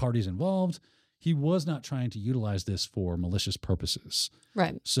all the parties involved. He was not trying to utilize this for malicious purposes.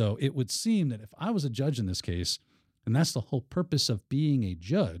 Right. So it would seem that if I was a judge in this case, and that's the whole purpose of being a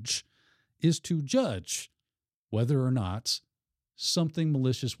judge, is to judge whether or not something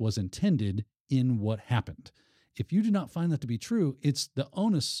malicious was intended in what happened. If you do not find that to be true, it's the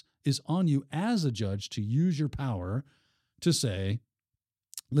onus is on you as a judge to use your power to say,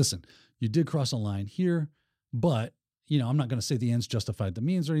 listen, you did cross a line here, but I'm not going to say the ends justified the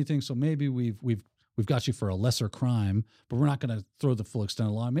means or anything. So maybe we've got you for a lesser crime, but we're not going to throw the full extent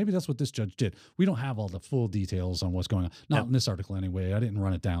of the law. Maybe that's what this judge did. We don't have all the full details on what's going on. Not in this article anyway. I didn't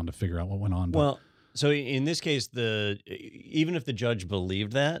run it down to figure out what went on. Well, so in this case, even if the judge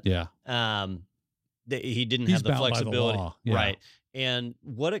believed that, he didn't have the flexibility, by the law. Yeah. Right? And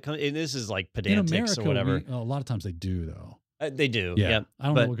what it comes, and this is like pedantics or whatever. A lot of times they do though. They do. Yeah. Yeah. I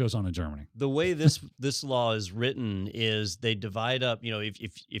don't know what goes on in Germany. The way this law is written is they divide up,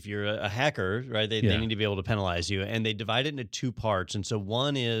 if you're a hacker, right, they need to be able to penalize you, and they divide it into two parts. And so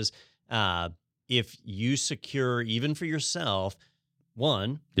one is if you secure, even for yourself,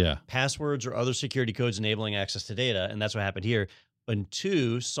 passwords or other security codes enabling access to data, and that's what happened here. And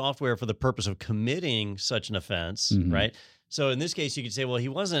two, software for the purpose of committing such an offense, right? So in this case, you could say, well, he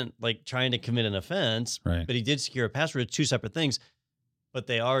wasn't like trying to commit an offense, right, but he did secure a password. It's two separate things, but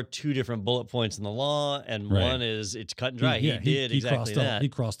they are two different bullet points in the law. And one is it's cut and dry. He did exactly that. He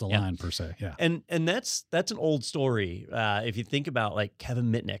crossed the line per se. Yeah. And that's an old story. If you think about like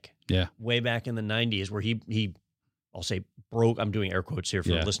Kevin Mitnick, way back in the 90s, where he I'll say broke, I'm doing air quotes here for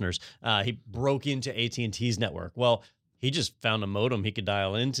the listeners. He broke into AT&T's network. Well, he just found a modem he could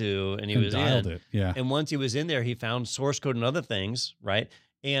dial into, and he was dialed in. It. Yeah. And once he was in there, he found source code and other things, right?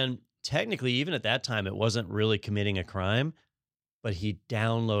 And technically, even at that time, it wasn't really committing a crime, but he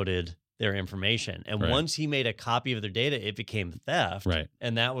downloaded their information. And once he made a copy of their data, it became theft. Right.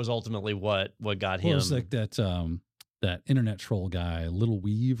 And that was ultimately what got him. It was like that internet troll guy, Little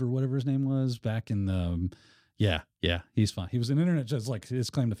Weave or whatever his name was back in the. He's fine. He was an internet, just like his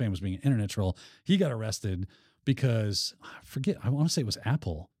claim to fame was being an internet troll. He got arrested because I want to say it was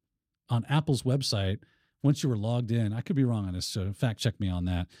Apple. On Apple's website, once you were logged in, I could be wrong on this, so fact check me on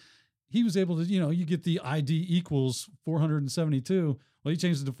that. He was able to, you get the ID equals 472. Well, he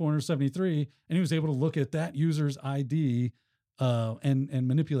changed it to 473, and he was able to look at that user's ID and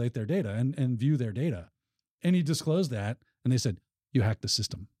manipulate their data and view their data. And he disclosed that, and they said, you hacked the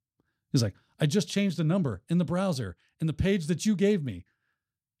system. He's like, I just changed the number in the browser in the page that you gave me.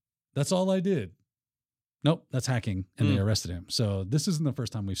 That's all I did. Nope, that's hacking, and they arrested him. So this isn't the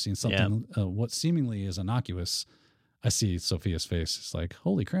first time we've seen something what seemingly is innocuous. I see Sophia's face. It's like,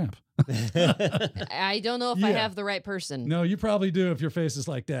 holy crap. I don't know if I have the right person. No, you probably do if your face is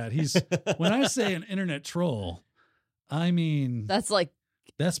like that. When I say an internet troll, I mean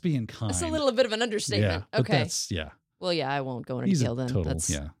that's being kind. That's a little bit of an understatement. Yeah, okay. Well, I won't go into detail then.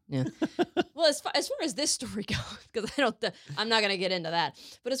 Well, as far as this story goes, because I'm not going to get into that.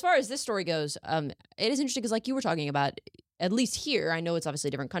 But as far as this story goes, it is interesting because, like you were talking about, at least here, I know it's obviously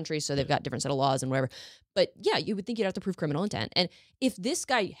different countries, so they've got different set of laws and whatever. But yeah, you would think you'd have to prove criminal intent. And if this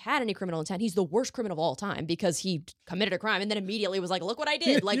guy had any criminal intent, he's the worst criminal of all time because he committed a crime and then immediately was like, "Look what I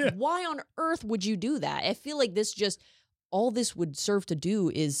did!" Why on earth would you do that? I feel like all this would serve to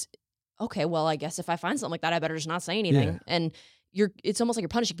do is. Okay, well, I guess if I find something like that, I better just not say anything. Yeah. And it's almost like you're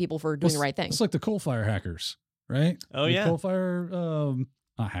punishing people for doing the right thing. It's like the coal fire hackers, right? Oh, the coal fire,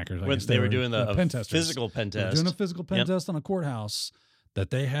 not hackers. I guess they were doing the pen testers. Physical pen test. They were doing a physical pen test on a courthouse that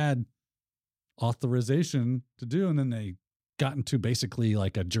they had authorization to do. And then they got into basically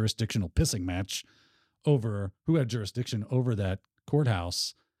like a jurisdictional pissing match over who had jurisdiction over that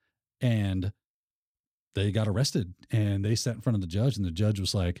courthouse. And they got arrested and they sat in front of the judge, and the judge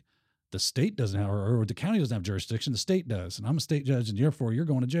was like, the state doesn't have, or the county doesn't have jurisdiction. The state does. And I'm a state judge, and therefore you're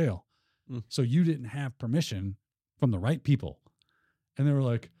going to jail. So you didn't have permission from the right people. And they were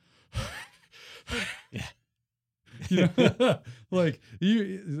like, yeah. You know, like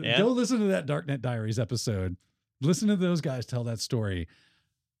go listen to that Darknet Diaries episode. Listen to those guys tell that story.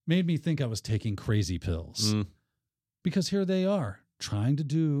 Made me think I was taking crazy pills. Because here they are trying to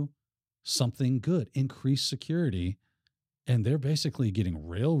do something good, increase security, and they're basically getting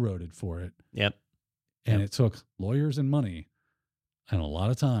railroaded for it. Yep. And it took lawyers and money and a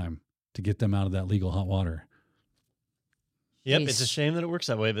lot of time to get them out of that legal hot water. Yep, it's a shame that it works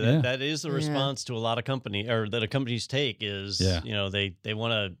that way, but that is the response to a lot of companies take is, you know, they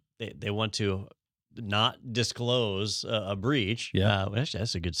want to not disclose a breach. Yeah, actually,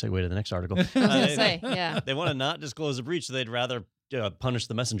 that's a good segue to the next article. I was going to say, they want to not disclose a breach, so they'd rather punish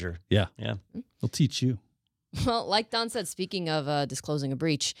the messenger. Yeah, they'll teach you. Well, like Don said, speaking of disclosing a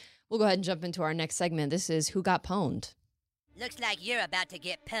breach, we'll go ahead and jump into our next segment. This is Who Got Pwned. Looks like you're about to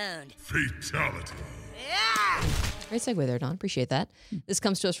get pwned. Fatality. Yeah! Great segue there, Don. Appreciate that. This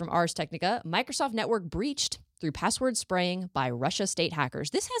comes to us from Ars Technica. Microsoft network breached through password spraying by Russia state hackers.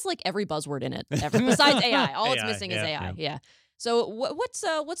 This has like every buzzword in it, besides AI. All it's missing is AI. Yeah. So what's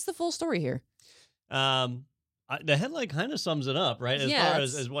the full story here? The headline kind of sums it up, right? As far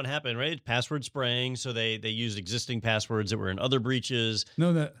as what happened, right? Password spraying. So they used existing passwords that were in other breaches.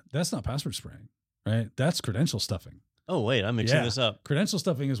 No, that's not password spraying, right? That's credential stuffing. Oh, wait, I'm mixing this up. Credential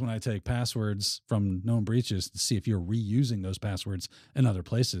stuffing is when I take passwords from known breaches to see if you're reusing those passwords in other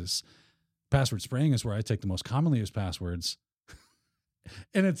places. Password spraying is where I take the most commonly used passwords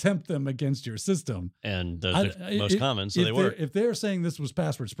and attempt them against your system. And those are most common, so they work. If they're saying this was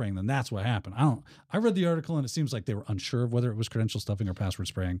password spraying, then that's what happened. I read the article and it seems like they were unsure of whether it was credential stuffing or password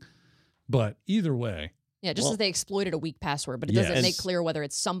spraying. But either way. Yeah, just as they exploited a weak password, but it doesn't make clear whether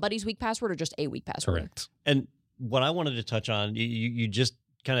it's somebody's weak password or just a weak password. Correct. And what I wanted to touch on, you just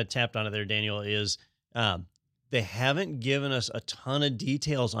kind of tapped on it there, Daniel, is they haven't given us a ton of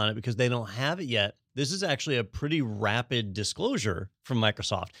details on it because they don't have it yet. This is actually a pretty rapid disclosure from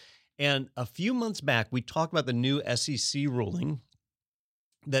Microsoft. And a few months back, we talked about the new SEC ruling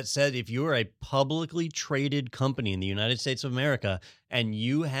that said if you are a publicly traded company in the United States of America and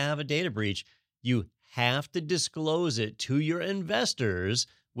you have a data breach, you have to disclose it to your investors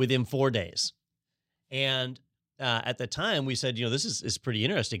within 4 days. And at the time, we said, this is pretty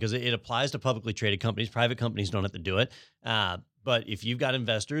interesting because it applies to publicly traded companies. Private companies don't have to do it. But if you've got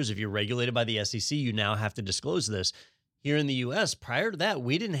investors, if you're regulated by the SEC, you now have to disclose this. Here in the U.S., prior to that,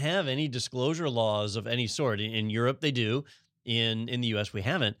 we didn't have any disclosure laws of any sort. In Europe, they do. In the U.S., we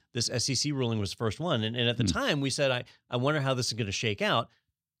haven't. This SEC ruling was the first one. And at the time, we said, I wonder how this is going to shake out.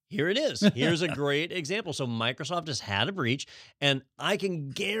 Here it is. Here's a great example. So Microsoft has had a breach, and I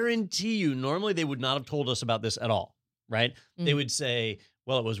can guarantee you, normally they would not have told us about this at all, right? Mm-hmm. They would say,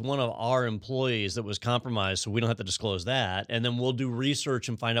 well, it was one of our employees that was compromised, so we don't have to disclose that. And then we'll do research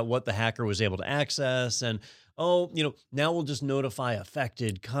and find out what the hacker was able to access. And, now we'll just notify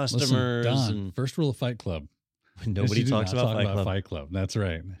affected customers. Listen, Don, first rule of Fight Club. Nobody talks about Fight Club. That's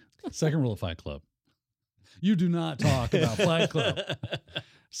right. Second rule of Fight Club. You do not talk about Fight Club.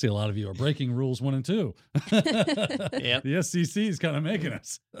 See, a lot of you are breaking rules 1 and 2. Yep. The SEC is kind of making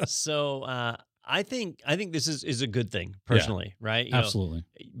us. So I think this is a good thing personally, right? Absolutely.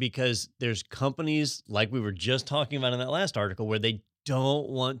 Because there's companies like we were just talking about in that last article where they don't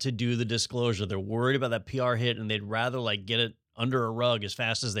want to do the disclosure. They're worried about that PR hit and they'd rather get it under a rug as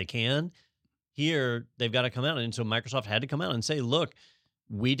fast as they can. Here, they've got to come out. And so Microsoft had to come out and say, look,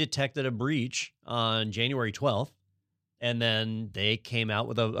 we detected a breach on January 12th. And then they came out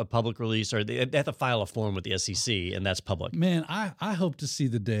with a public release, or they have to file a form with the SEC, and that's public. Man, I hope to see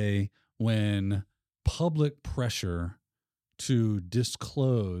the day when public pressure to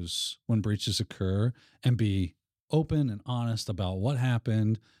disclose when breaches occur and be open and honest about what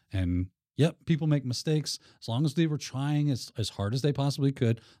happened. And yep, people make mistakes. As long as they were trying as hard as they possibly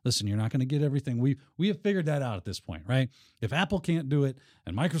could. Listen, you're not going to get everything. We have figured that out at this point, right? If Apple can't do it,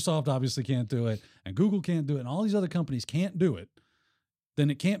 and Microsoft obviously can't do it, and Google can't do it, and all these other companies can't do it, then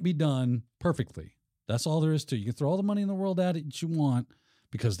it can't be done perfectly. That's all there is to it. You can throw all the money in the world at it that you want,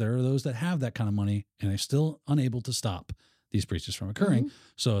 because there are those that have that kind of money, and they're still unable to stop these breaches from occurring. Mm-hmm.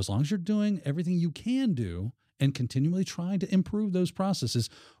 So as long as you're doing everything you can do and continually trying to improve those processes,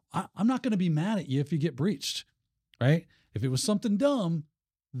 I'm not going to be mad at you if you get breached, right? If it was something dumb,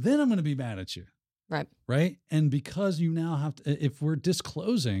 then I'm going to be mad at you. Right. Right. And because you now have to, if we're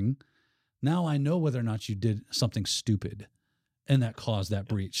disclosing, now I know whether or not you did something stupid and that caused that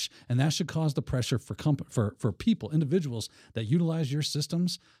breach. And that should cause the pressure for people, individuals that utilize your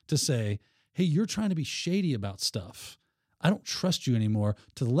systems to say, hey, you're trying to be shady about stuff. I don't trust you anymore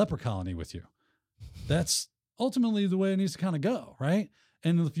to the leper colony with you. That's ultimately the way it needs to kind of go, right?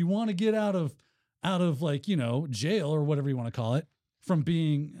 And if you want to get out of like, jail or whatever you want to call it, from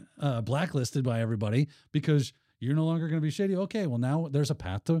being blacklisted by everybody because you're no longer going to be shady. Okay, well now there's a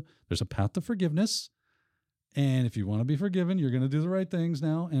path to forgiveness. And if you want to be forgiven, you're going to do the right things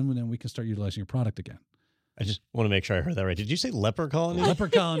now. And then we can start utilizing your product again. I just want to make sure I heard that right. Did you say leper colony? Leper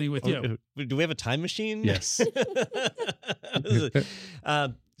colony with you. Do we have a time machine? Yes.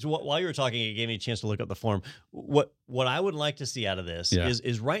 So while you were talking, it gave me a chance to look up the form. What I would like to see out of this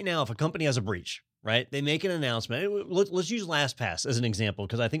is right now, if a company has a breach, right, they make an announcement. Let's use LastPass as an example,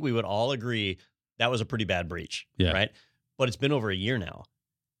 because I think we would all agree that was a pretty bad breach, right? But it's been over a year now.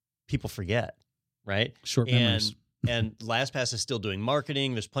 People forget, right? Short memories. And LastPass is still doing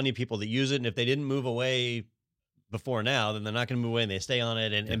marketing. There's plenty of people that use it. And if they didn't move away before now, then they're not going to move away and they stay on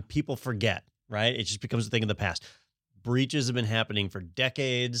it. And people forget, right? It just becomes a thing of the past. Breaches have been happening for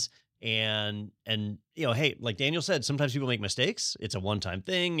decades. And hey, like Daniel said, sometimes people make mistakes. It's a one-time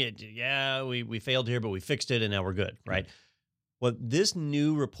thing. We failed here, but we fixed it and now we're good, right? What this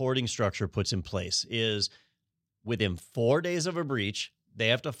new reporting structure puts in place is within 4 days of a breach, they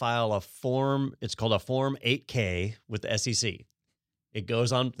have to file a form. It's called a Form 8K with the SEC. It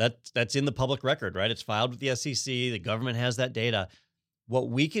goes on, that's in the public record, right? It's filed with the SEC. The government has that data. What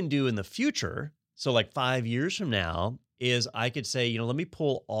we can do in the future, so like 5 years from now, is I could say, let me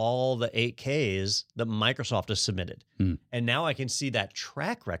pull all the 8Ks that Microsoft has submitted. And now I can see that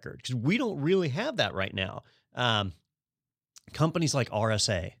track record, because we don't really have that right now. Companies like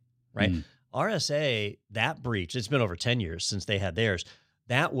RSA, right? RSA, that breach, it's been over 10 years since they had theirs.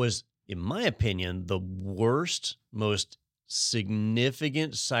 That was, in my opinion, the worst, most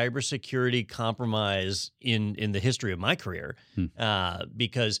significant cybersecurity compromise in the history of my career,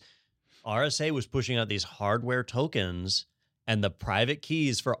 because RSA was pushing out these hardware tokens, and the private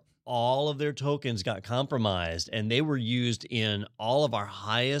keys for all of their tokens got compromised, and they were used in all of our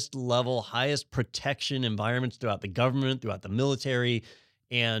highest level, highest protection environments throughout the government, throughout the military,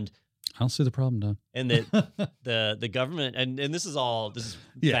 and I don't see the problem, Don. And the government, and this is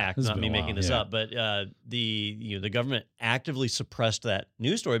fact, not me making this up, but the government actively suppressed that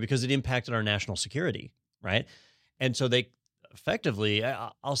news story because it impacted our national security, right? And so they effectively,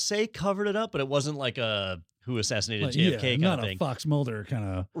 I'll say, covered it up, but it wasn't like a who assassinated JFK kind of thing. Not a Fox Mulder kind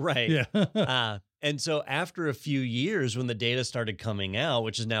of. Right. Yeah. And so after a few years, when the data started coming out,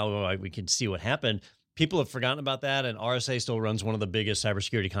 which is now we can see what happened, people have forgotten about that, and RSA still runs one of the biggest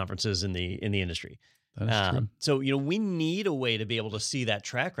cybersecurity conferences in the industry. That is true. So, we need a way to be able to see that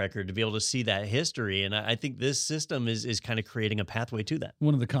track record, to be able to see that history, and I think this system is kind of creating a pathway to that.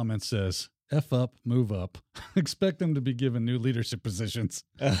 One of the comments says, F up, move up. Expect them to be given new leadership positions.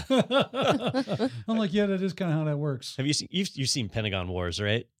 I'm like, yeah, that is kind of how that works. Have you've seen Pentagon Wars,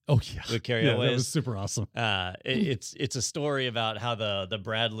 right? Oh yeah, with Carrie Elways. That was super awesome. It's a story about how the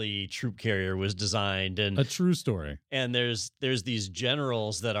Bradley troop carrier was designed, and a true story. And there's these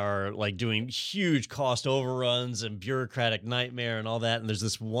generals that are like doing huge cost overruns and bureaucratic nightmare and all that. And there's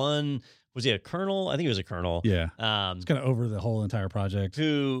this one. Was he a colonel? I think he was a colonel. Yeah. It's kind of over the whole entire project.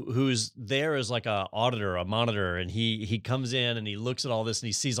 Who's there as like a auditor, a monitor, and he comes in and he looks at all this and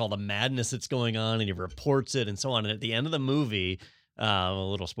he sees all the madness that's going on and he reports it and so on. And at the end of the movie, a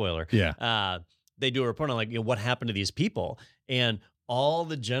little spoiler. Yeah. They do a report on like what happened to these people, and all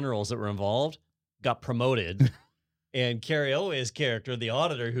the generals that were involved got promoted, and Carrie Elway's character, the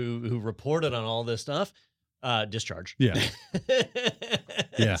auditor who reported on all this stuff, discharge. Yeah.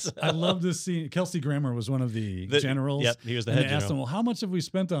 Yeah. So, I love this scene. Kelsey Grammer was one of the generals. Yep. He was the head general. Asked him, well, how much have we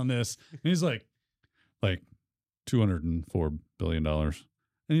spent on this? And he's like $204 billion.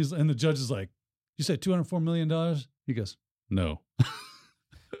 And the judge is like, you said $204 million? He goes, no.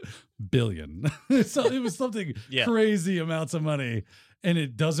 billion. So it was something crazy amounts of money, and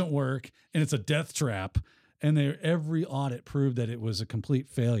it doesn't work, and it's a death trap. And every audit proved that it was a complete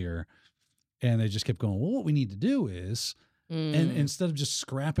failure. And they just kept going, well, what we need to do is, and instead of just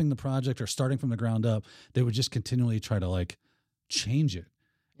scrapping the project or starting from the ground up, they would just continually try to like change it.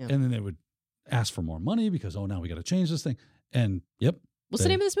 Yeah. And then they would ask for more money because, now we got to change this thing. And what's the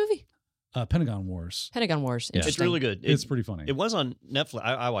name of this movie? Pentagon Wars. Pentagon Wars. Yeah. It's really good. It's pretty funny. It was on Netflix.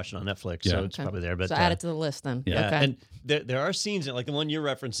 I watched it on Netflix, so it's probably there. But so add it to the list then. Yeah. Okay. And there are scenes like the one you're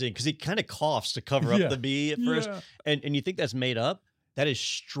referencing, because he kind of coughs to cover up the B at first, and you think that's made up. That is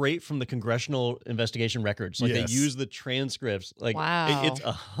straight from the congressional investigation records. Like they use the transcripts. Like wow. It's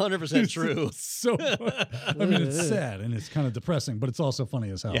 100% true. It's so I mean, it's sad and it's kind of depressing, but it's also funny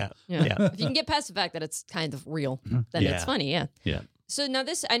as hell. Yeah. If you can get past the fact that it's kind of real, then it's funny. Yeah. Yeah. So now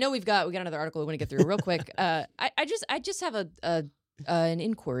this, I know we got another article we want to get through real quick. I just have an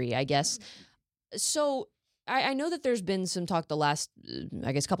inquiry, I guess. So I know that there's been some talk the last,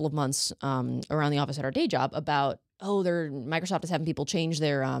 I guess, couple of months around the office at our day job about, Microsoft is having people change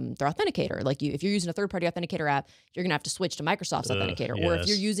their authenticator. Like if you're using a third-party authenticator app, you're gonna have to switch to Microsoft's authenticator. Yes. Or if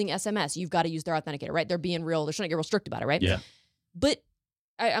you're using SMS, you've got to use their authenticator, right? They're trying to get real strict about it, right? Yeah. But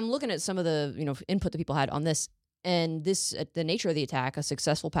I'm looking at some of the input that people had on this. And this, the nature of the attack, a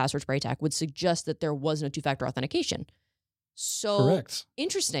successful password spray attack, would suggest that there was no two-factor authentication. So Correct.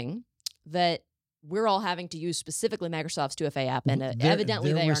 Interesting that we're all having to use specifically Microsoft's 2FA app, and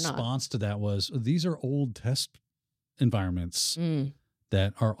evidently they are not. Their response to that was, these are old test environments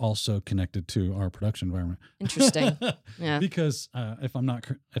that are also connected to our production environment. Interesting. Yeah. Because if I'm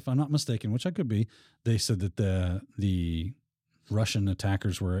not mistaken, which I could be, they said that the Russian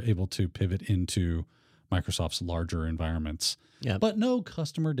attackers were able to pivot into Microsoft's larger environments, but no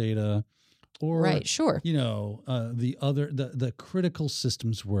customer data, or right, sure, the critical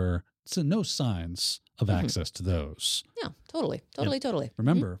systems were no signs of access to those. Yeah, totally.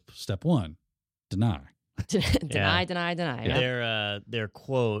 Remember, step one, deny, deny. Yeah. Their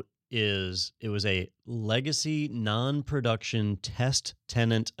quote is, "It was a legacy non-production test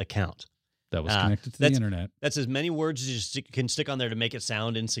tenant account that was connected to the internet." That's as many words as you can stick on there to make it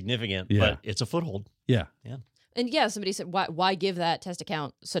sound insignificant, Yeah. but it's a foothold. Yeah. And somebody said, why give that test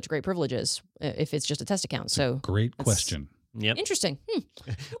account such great privileges if it's just a test account? So great question. Yep. Interesting.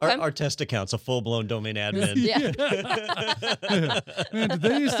 Our test account's a full-blown domain admin. Man, did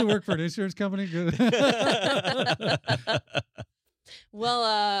they used to work for an insurance company?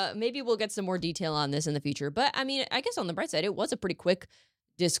 Well, maybe we'll get some more detail on this in the future. But I mean, I guess on the bright side, it was a pretty quick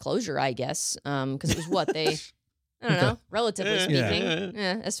disclosure, I guess, because it was what they, I don't know, relatively speaking,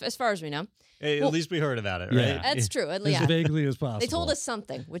 as far as we know. Hey, at least we heard about it, right? That's true. As vaguely as possible. They told us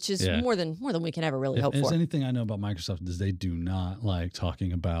something, which is more than we can ever really hope for. for. Anything I know about Microsoft is they do not like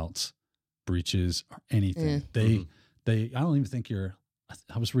talking about breaches or anything. I don't even think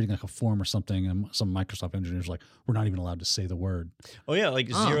I was reading like a forum or something, and some Microsoft engineers were like, we're not even allowed to say the word. Oh yeah,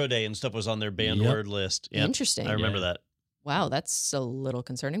 like 0 day and stuff was on their banned word list. Yep. Interesting. I remember that. Wow, that's a little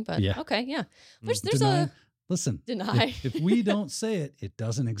concerning, but okay, yeah. There's deny. Listen, deny. If we don't say it, it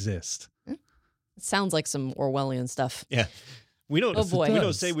doesn't exist. It sounds like some Orwellian stuff. Yeah. We don't. Oh boy. We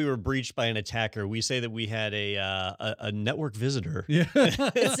don't say we were breached by an attacker. We say that we had a network visitor. Yeah.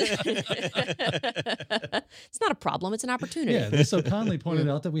 It's not a problem. It's an opportunity. Yeah. They so kindly pointed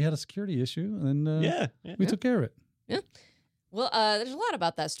out that we had a security issue, and we took care of it. Yeah. Well, there's a lot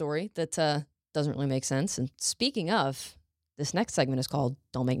about that story that doesn't really make sense. And speaking of, this next segment is called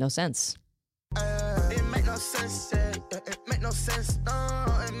 "Don't Make No Sense." It make no sense. It make no sense.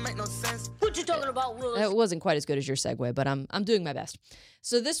 It make no sense. What you talking about, Willis? It wasn't quite as good as your segue, but I'm doing my best.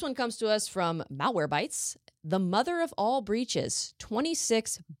 So this one comes to us from Malwarebytes. The mother of all breaches: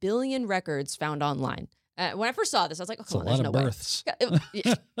 26 billion records found online. When I first saw this, I was like, "Oh, come on, there's no way." Births. He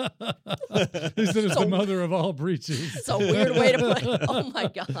said it's the mother of all breaches. It's a weird way to put it. Oh my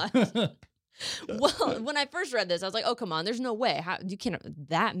god. Well, when I first read this, I was like, "Oh, come on, there's no way. How you can't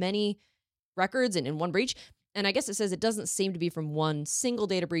that many records in one breach?" And I guess it says it doesn't seem to be from one single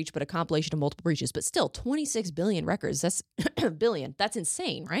data breach, but a compilation of multiple breaches. But still, 26 billion records. That's billion. That's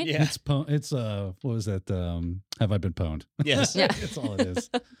insane, right? Yeah. It's what was that? Have I been pwned? Yes. Yeah. That's all it is.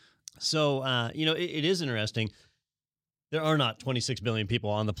 So, it is interesting. There are not 26 billion people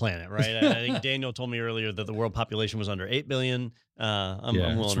on the planet, right? I think Daniel told me earlier that the world population was under 8 billion. I'm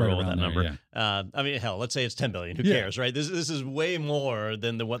willing to roll with that number. Yeah. I mean, hell, let's say it's 10 billion. Who cares, right? This is way more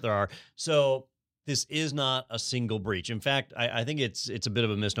than what there are. So this is not a single breach. In fact, I think it's a bit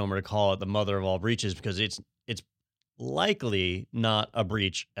of a misnomer to call it the mother of all breaches, because it's likely not a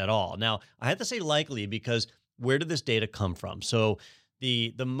breach at all. Now, I have to say likely because where did this data come from? So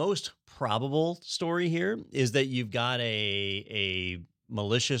the most probable story here is that you've got a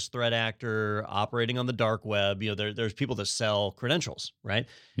malicious threat actor operating on the dark web. There's people that sell credentials, right?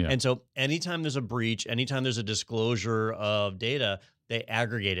 Yeah. And so anytime there's a breach, anytime there's a disclosure of data, they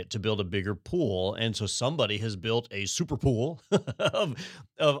aggregate it to build a bigger pool. And so somebody has built a super pool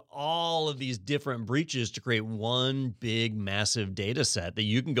of all of these different breaches to create one big, massive data set that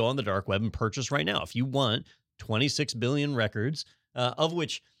you can go on the dark web and purchase right now. If you want 26 billion records, of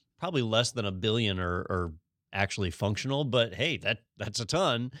which probably less than 1 billion are actually functional, but hey, that's a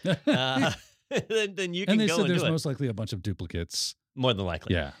ton. Then you can go and do it. There's most likely a bunch of duplicates More than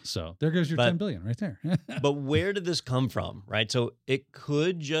likely. Yeah. So there goes your 10 billion right there. But where did this come from, right? So it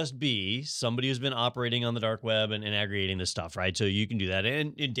could just be somebody who's been operating on the dark web and aggregating this stuff, right? So you can do that.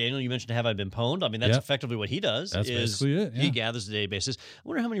 And Daniel, you mentioned, have I been pwned? I mean, that's effectively what he does. That's basically it. Yeah. He gathers the databases. I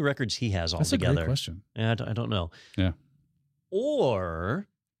wonder how many records he has That's altogether. a great question. Yeah, I don't know. Yeah. Or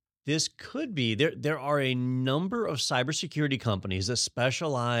this could be, there are a number of cybersecurity companies that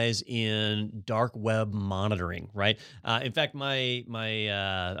specialize in dark web monitoring, right? In fact, I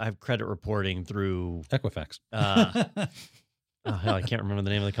have credit reporting through Equifax. Oh, hell, I can't remember the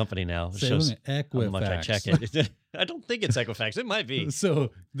name of the company now. It Say shows Equifax. how much I check it. I don't think it's Equifax. It might be.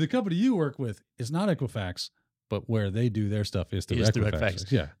 So the company you work with is not Equifax, but where they do their stuff is through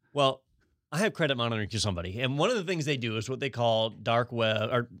Equifax. Yeah. Well, I have credit monitoring to somebody, and one of the things they do is what they call dark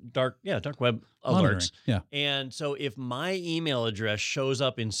web Monitoring. alerts. Yeah. And so if my email address shows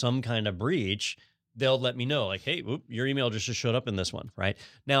up in some kind of breach, they'll let me know, like, hey, your email address just showed up in this one, right?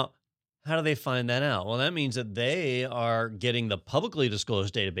 Now, how do they find that out? Well, that means that they are getting the publicly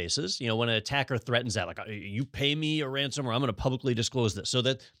disclosed databases. You know, when an attacker threatens that, like, you pay me a ransom or I'm going to publicly disclose this. So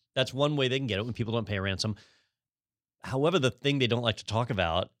that's one way they can get it when people don't pay a ransom. However, the thing they don't like to talk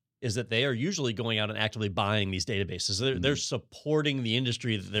about is that they are usually going out and actively buying these databases. They're supporting the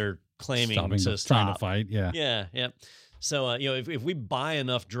industry that they're claiming to stop. Trying to fight, yeah. Yeah. So, if we buy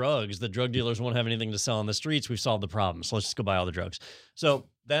enough drugs, the drug dealers won't have anything to sell on the streets. We've solved the problem. So let's just go buy all the drugs. So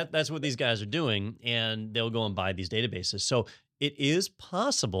that's what these guys are doing, and they'll go and buy these databases. So it is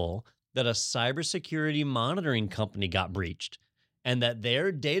possible that a cybersecurity monitoring company got breached, and that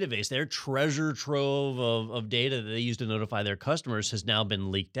their database, their treasure trove of data that they use to notify their customers has now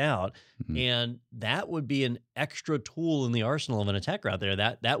been leaked out. Mm-hmm. And that would be an extra tool in the arsenal of an attacker out there.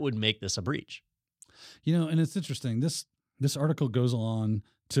 That would make this a breach. You know, and it's interesting. This article goes on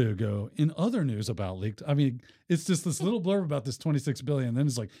to go in other news about leaked. I mean, it's just this little blurb about this 26 billion. Then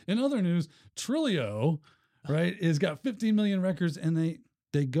it's like, in other news, Trilio, right, is got 15 million records. And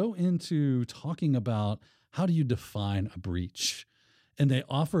they go into talking about how do you define a breach? And they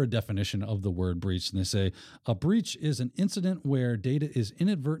offer a definition of the word breach. And they say, a breach is an incident where data is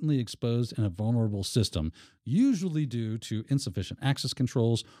inadvertently exposed in a vulnerable system, usually due to insufficient access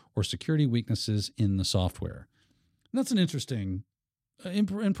controls or security weaknesses in the software. And that's an interesting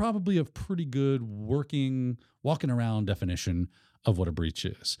and probably a pretty good walking around definition of what a breach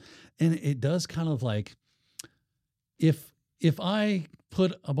is. And it does kind of like, if I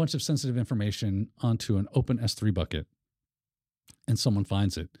put a bunch of sensitive information onto an open S3 bucket, and someone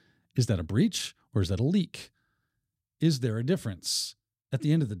finds it, is that a breach or is that a leak? Is there a difference? At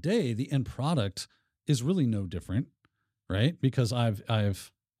the end of the day, the end product is really no different, right? Because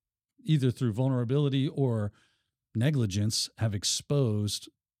I've either through vulnerability or negligence have exposed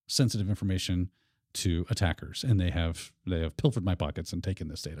sensitive information to attackers, and they have pilfered my pockets and taken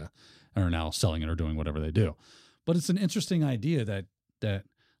this data and are now selling it or doing whatever they do. But it's an interesting idea that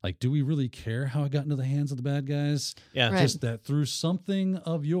like, do we really care how it got into the hands of the bad guys? Yeah. Right. Just that through something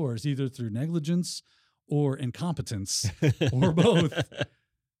of yours, either through negligence or incompetence or both,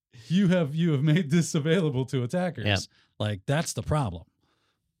 you have made this available to attackers. Yeah. Like, that's the problem.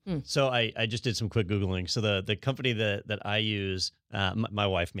 So I just did some quick Googling. So the company that I use, my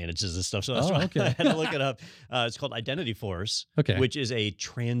wife manages this stuff. So that's why I had to look it up. It's called Identity Force, which is a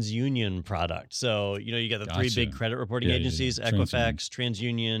TransUnion product. So, you got the three big credit reporting agencies, Equifax,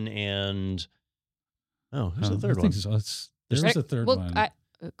 TransUnion, and who's the third one? There's a third one.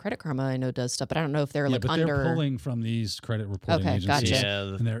 Credit Karma, I know, does stuff, but I don't know if they're like but under. They're pulling from these credit reporting agencies. Gotcha.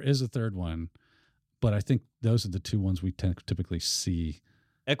 Yeah. And there is a third one, but I think those are the two ones we typically see.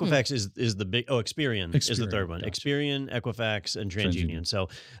 Equifax is the big. Experian is the third one. Gotcha. Experian, Equifax, and TransUnion. So,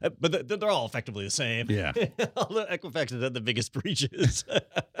 but they're all effectively the same. Yeah. Although Equifax has had the biggest breaches.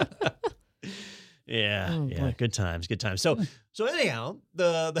 Yeah. Good times. So anyhow,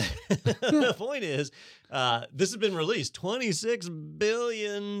 the point is, this has been released. 26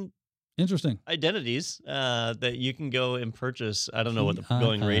 billion. Interesting Identities that you can go and purchase. I don't know what the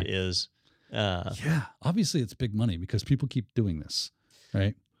going rate is. Obviously it's big money because people keep doing this.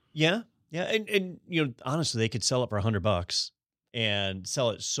 Right. Yeah. And honestly, they could sell it for $100 and sell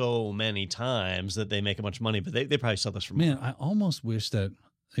it so many times that they make a bunch of money, but they probably sell this for more. Man, I almost wish that,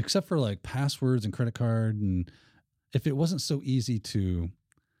 except for like passwords and credit card, and if it wasn't so easy to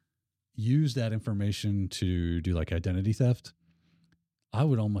use that information to do like identity theft, I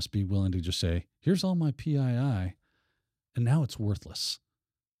would almost be willing to just say, here's all my PII, and now it's worthless.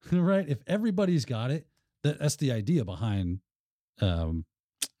 Right. If everybody's got it, that's the idea behind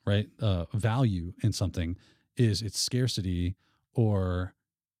value in something is its scarcity or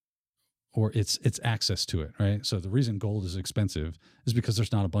or it's access to it, right? So the reason gold is expensive is because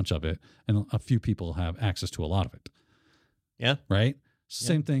there's not a bunch of it, and a few people have access to a lot of it. Yeah. Right?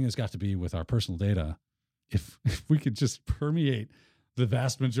 Same thing has got to be with our personal data. If we could just permeate the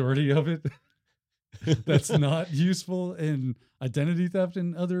vast majority of it that's not useful in identity theft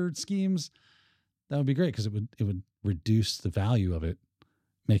and other schemes, that would be great, because it would reduce the value of it,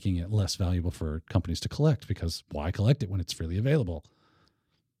 making it less valuable for companies to collect, because why collect it when it's freely available?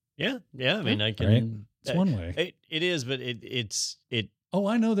 Yeah. I mean, I can. Right? It's one way. It is, but it's. Oh,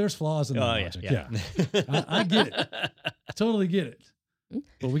 I know there's flaws in the logic. Yeah. I get it. I totally get it.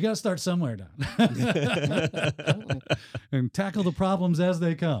 But we got to start somewhere, Don. And tackle the problems as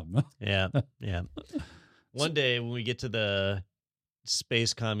they come. Yeah. One day when we get to the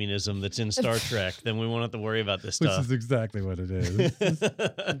space communism that's in Star Trek, then we won't have to worry about this stuff. Which is exactly what it is.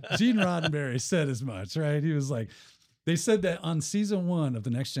 Gene Roddenberry said as much, right? He was like, they said that on season 1 of The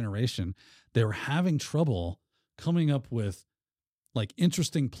Next Generation, they were having trouble coming up with like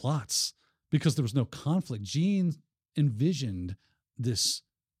interesting plots because there was no conflict. Gene envisioned this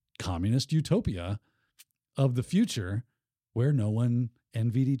communist utopia of the future where no one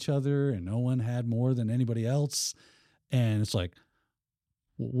envied each other and no one had more than anybody else. And it's like,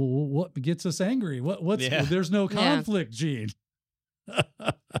 what gets us angry? There's no conflict, Gene.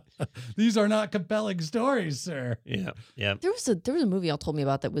 These are not compelling stories, sir. Yeah. There was a movie y'all told me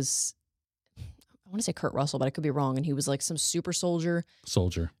about that was, I want to say Kurt Russell, but I could be wrong. And he was like some super soldier.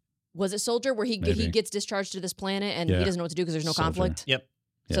 Was it Soldier, where he gets discharged to this planet and he doesn't know what to do because there's no conflict? Yep.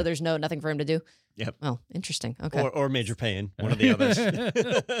 So there's nothing for him to do? Yep. Oh, interesting. Okay. Or Major Payne, one of the others.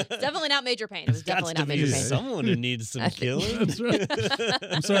 Definitely not Major Payne. It was definitely not Major Payne. Someone who needs some killing. That's right.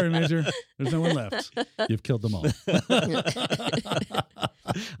 I'm sorry, Major. There's no one left. You've killed them all.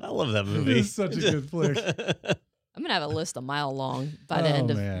 I love that movie. It's such a good flick. I'm going to have a list a mile long by the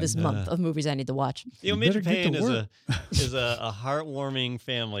end of this month of movies I need to watch. You know, Major Payne is a heartwarming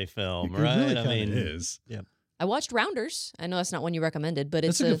family film, right? Really it is. Yeah. I watched Rounders. I know that's not one you recommended, but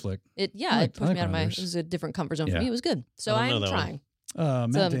it's a good flick. It pushed me out of my. It was a different comfort zone for me. It was good. So I am trying.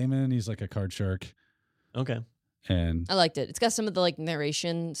 Matt Damon, he's like a card shark. Okay. And I liked it. It's got some of the like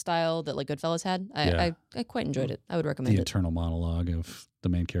narration style that like Goodfellas had. I quite enjoyed it. I would recommend it. The internal monologue of the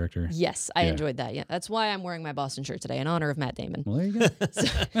main character. Yes, I enjoyed that. Yeah, that's why I'm wearing my Boston shirt today in honor of Matt Damon. Well, there you go.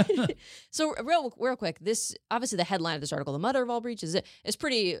 So real quick, this obviously the headline of this article, "The Mother of All Breaches," is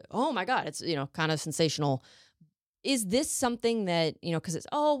pretty. Oh my God, it's kind of sensational. Is this something that, because it's,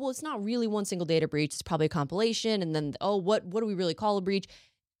 it's not really one single data breach. It's probably a compilation. And then, what do we really call a breach?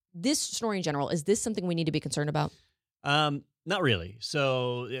 This story in general, is this something we need to be concerned about? Not really.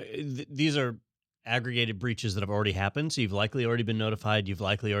 So these are aggregated breaches that have already happened. So you've likely already been notified. You've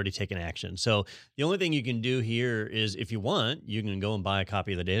likely already taken action. So the only thing you can do here is, if you want, you can go and buy a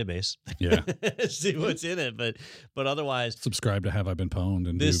copy of the database. Yeah. See what's in it. But otherwise, subscribe to Have I Been Pwned?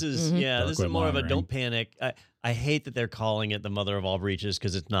 And this is this is more of a don't panic. I hate that they're calling it the mother of all breaches,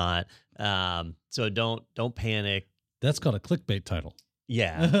 because it's not. So don't panic. That's called a clickbait title.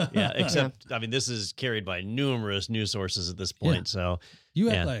 Yeah. Except, I mean, this is carried by numerous news sources at this point. So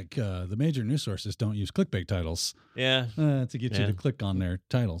you act like the major news sources don't use clickbait titles. Yeah. To get you to click on their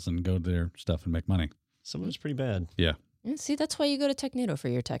titles and go to their stuff and make money. Some of it's pretty bad. Yeah. See, that's why you go to Technado for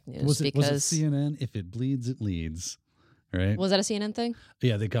your tech news. Was it CNN? If it bleeds, it leads. Right? Was that a CNN thing?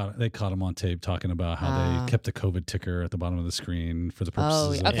 Yeah, they caught him on tape talking about how they kept the COVID ticker at the bottom of the screen for the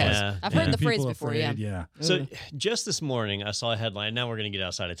purposes of I've heard the phrase before. Yeah. So just this morning, I saw a headline. Now we're going to get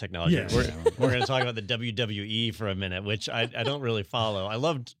outside of technology. We're going to talk about the WWE for a minute, which I don't really follow. I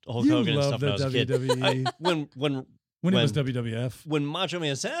loved Hulk Hogan and stuff when I was a kid. When it was WWF. When Macho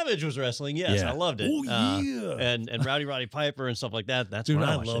Man Savage was wrestling, yes, I loved it. Oh, yeah. And Roddy Piper and stuff like that. That's Dude, when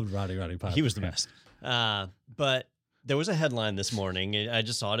I loved Roddy Piper. He was the best. But there was a headline this morning. I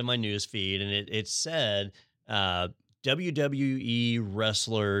just saw it in my news feed, and it said, WWE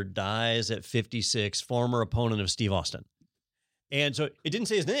wrestler dies at 56, former opponent of Steve Austin. And so it didn't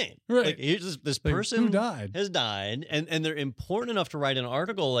say his name. Right. Like, here's this person who died. Has died, and they're important enough to write an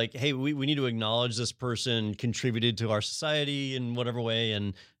article like, hey, we need to acknowledge this person contributed to our society in whatever way,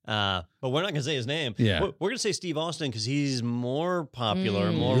 and but we're not going to say his name. Yeah. We're going to say Steve Austin because he's more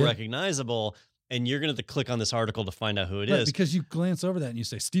popular, more recognizable. And you're going to have to click on this article to find out who it is. Because you glance over that and you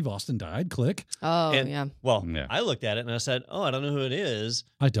say, Steve Austin died, click. Oh, Well, I looked at it and I said, I don't know who it is.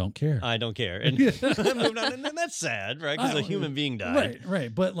 I don't care. And I moved on. And that's sad, right? Because a human being died.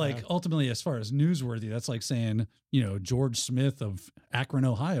 Right. But ultimately, as far as newsworthy, that's like saying, George Smith of Akron,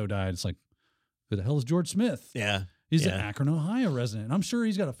 Ohio died. It's like, who the hell is George Smith? Yeah. He's an Akron, Ohio resident. I'm sure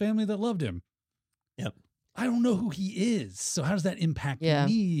he's got a family that loved him. Yep. I don't know who he is. So how does that impact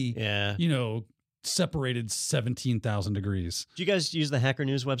me? Yeah. You know, separated 17,000 degrees. Do you guys use the Hacker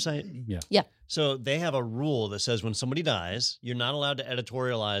News website? Yeah. Yeah. So they have a rule that says when somebody dies, you're not allowed to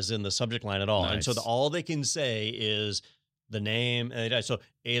editorialize in the subject line at all. Nice. And so all they can say is the name and they died. So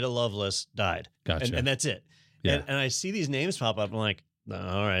Ada Lovelace died. Gotcha. And that's it. Yeah. And I see these names pop up. I'm like, all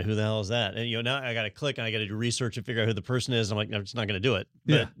right, who the hell is that? And, now I got to click and I got to do research and figure out who the person is. I'm like, I'm just not going to do it.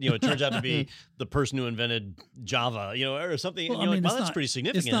 But, it turns out to be the person who invented Java, or something. Well, and that's pretty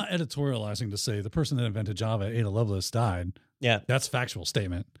significant. It's not editorializing to say the person that invented Java, Ada Lovelace, died. Yeah. That's factual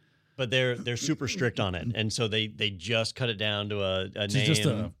statement. But they're super strict on it. And so they just cut it down to a name. Just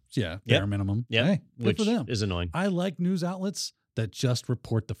bare minimum. Yeah. Hey, good which for them. is annoying. I like news outlets that just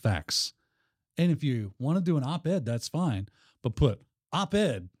report the facts. And if you want to do an op-ed, that's fine. But put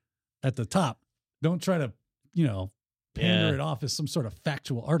op-ed at the top. Don't try to, pander it off as some sort of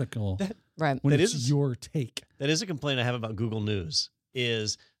factual article. Right. When it's your take. That is a complaint I have about Google News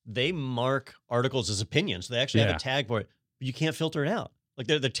is they mark articles as opinions. They actually have a tag for it, but you can't filter it out. Like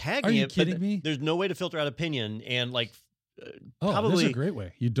they're tagging Are you it. kidding me? There's no way to filter out opinion, and probably there's a great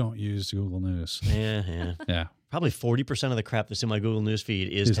way. You don't use Google News. Yeah. Probably 40% of the crap that's in my Google News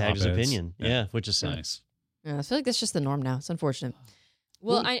feed is tagged as opinion. Yeah, which is nice. Yeah, I feel like that's just the norm now. It's unfortunate.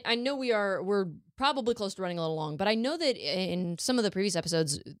 Well, I know we're probably close to running a little long, but I know that in some of the previous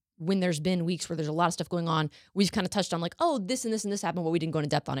episodes, when there's been weeks where there's a lot of stuff going on, we've kind of touched on this and this and this happened, but we didn't go into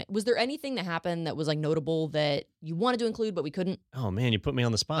depth on it. Was there anything that happened that was notable that you wanted to include, but we couldn't? Oh man, you put me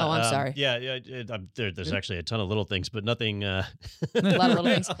on the spot. Oh, I'm sorry. Yeah. There's actually a ton of little things, but nothing. A lot of little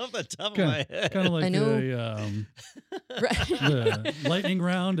things off the top of my head. Kind of like the lightning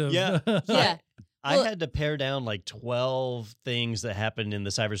round of yeah. I had to pare down 12 things that happened in the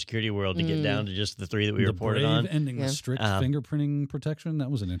cybersecurity world to get down to just the 3 that we reported on. Ending with strict fingerprinting protection.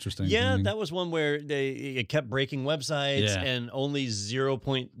 That was an interesting thing. That was one where it kept breaking websites and only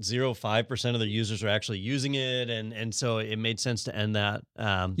 0.05% of their users are actually using it. And so it made sense to end that.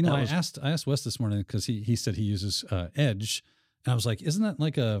 I asked Wes this morning because he said he uses Edge. And I was like, isn't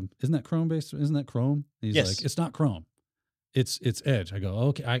that Chrome based? Isn't that Chrome? And he's like, it's not Chrome. It's Edge. I go,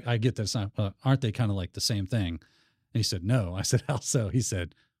 okay, I get that. It's not, aren't they kind of like the same thing? And he said, no. I said, how so? He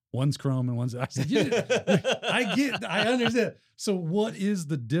said, one's Chrome and one's, I said, I understand. So what is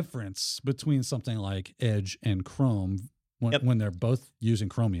the difference between something like Edge and Chrome when they're both using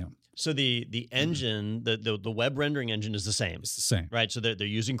Chromium? So the engine, the web rendering engine is the same. It's the same. Right. So they're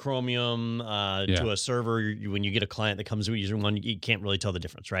using Chromium to a server. When you get a client that comes using one, you can't really tell the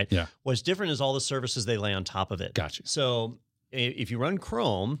difference, right? Yeah. What's different is all the services they lay on top of it. Gotcha. So if you run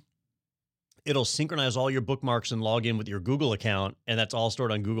Chrome, it'll synchronize all your bookmarks and log in with your Google account, and that's all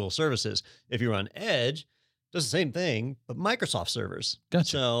stored on Google services. If you run Edge, does the same thing, but Microsoft servers. Gotcha.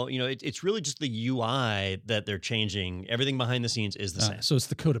 So, it's really just the UI that they're changing. Everything behind the scenes is the same. So it's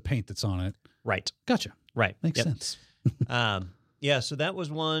the coat of paint that's on it. Right. Gotcha. Right. Makes sense. So that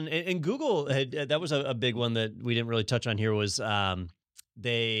was one. And Google, that was a big one that we didn't really touch on here was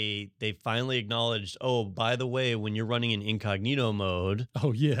they finally acknowledged, oh, by the way, when you're running in incognito mode,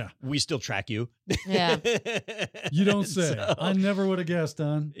 we still track you. Yeah. You don't say. So, I never would have guessed,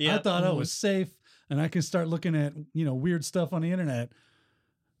 Don. Yeah. I thought I was safe and I can start looking at, weird stuff on the internet.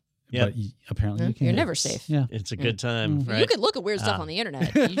 Yeah. But apparently you can't. You're never safe. Yeah. It's a good time, right? You could look at weird stuff on the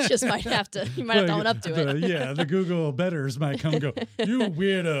internet. You just might have to own up to it. The Google betters might come and go, you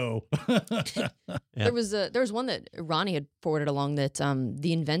weirdo. There was one that Ronnie had forwarded along that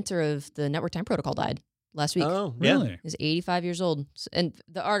the inventor of the network time protocol died last week. Oh, really? He's 85 years old. And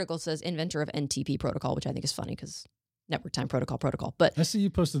the article says inventor of NTP protocol, which I think is funny because network time protocol. But I see you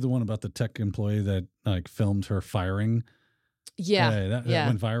posted the one about the tech employee that filmed her firing. Yeah, that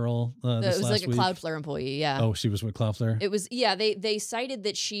went viral. It was like a week. Cloudflare employee. Yeah. Oh, she was with Cloudflare. It was. Yeah. They cited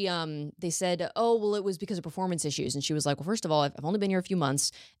that she. They said, oh well, it was because of performance issues, and she was like, well, first of all, I've only been here a few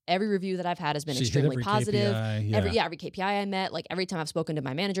months. Every review that I've had has been extremely positive. KPI, Every KPI I met, like every time I've spoken to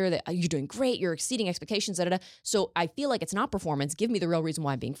my manager, that you're doing great, you're exceeding expectations. So I feel like it's not performance. Give me the real reason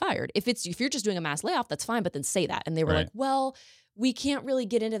why I'm being fired. If you're just doing a mass layoff, that's fine, but then say that. And they were like, well, we can't really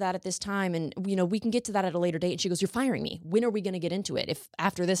get into that at this time. And, we can get to that at a later date. And she goes, you're firing me. When are we going to get into it? If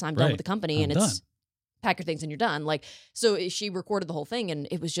after this, I'm done with the company and it's pack your things and you're done. So she recorded the whole thing. And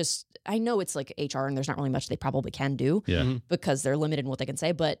it was just, I know it's like HR and there's not really much they probably can do because they're limited in what they can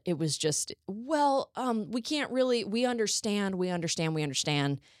say. But it was just, we can't really, we understand.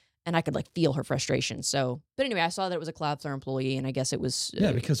 And I could feel her frustration. So, but anyway, I saw that it was a Cloudflare employee and I guess it was.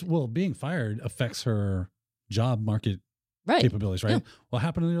 Because, being fired affects her job market capabilities, right? Yeah. What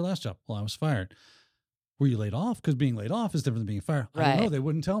happened in your last job? Well, I was fired. Were you laid off? Because being laid off is different than being fired. I don't know. They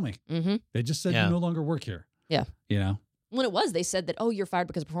wouldn't tell me. Mm-hmm. They just said you no longer work here. Yeah. You know? When it was, they said that, you're fired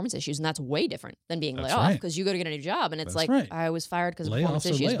because of performance issues, and that's way different than being laid off, because you go to get a new job, and it's I was fired because of performance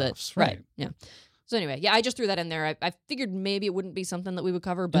issues. Layoffs, but right. Yeah. So anyway, yeah, I just threw that in there. I figured maybe it wouldn't be something that we would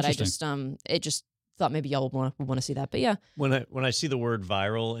cover, but I just thought maybe y'all would want to see that. But yeah, when I see the word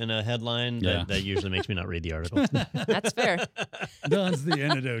viral in a headline, that usually makes me not read the article. That's fair. Don's the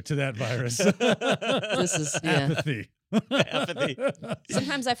antidote to that virus. This is apathy. Apathy.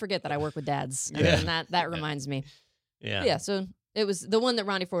 Sometimes I forget that I work with dads, and that reminds me. Yeah. But yeah. So it was the one that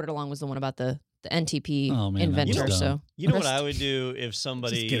Ronnie forwarded along was the one about the NTP man, inventor. You know what I would do if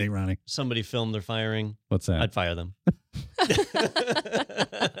somebody Just kidding, Ronnie. somebody filmed their firing? What's that? I'd fire them.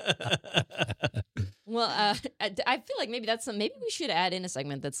 Well, I feel like maybe maybe we should add in a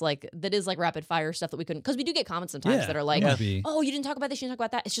segment that is like rapid fire stuff that we couldn't, because we do get comments sometimes that are like, oh, you didn't talk about this, you didn't talk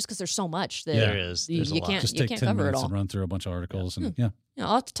about that. It's just because there's so much that there is. You can't just take 10 cover it all. And run through a bunch of articles and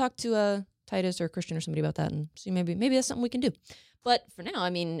I'll have to talk to Titus or Christian or somebody about that and see maybe that's something we can do. But for now,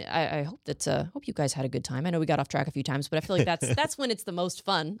 I mean, I hope that hope you guys had a good time. I know we got off track a few times, but I feel like that's when it's the most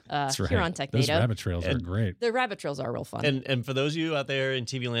fun here on Technado. Those rabbit trails are great. The rabbit trails are real fun. And for those of you out there in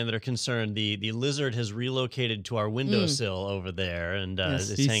TV land that are concerned, the lizard has relocated to our windowsill over there, and is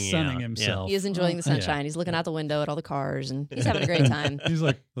he's hanging sunning out. himself. He is enjoying the sunshine. He's looking out the window at all the cars, and he's having a great time. He's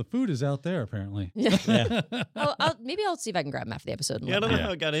like, the food is out there, apparently. Yeah. Maybe I'll see if I can grab him after the episode. I don't know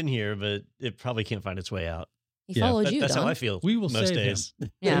how it got in here, but it probably can't find its way out. He followed you. That's Don. how I feel. We will most save days.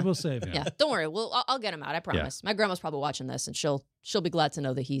 him. Yeah. We will save him. Yeah, don't worry. I'll get him out. I promise. My grandma's probably watching this, and she'll be glad to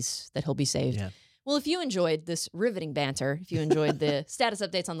know that he'll be saved. Yeah. Well, if you enjoyed this riveting banter, if you enjoyed the status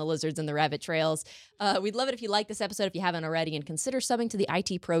updates on the lizards and the rabbit trails, we'd love it if you like this episode if you haven't already, and consider subbing to the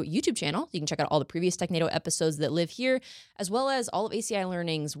IT Pro YouTube channel. You can check out all the previous Technado episodes that live here, as well as all of ACI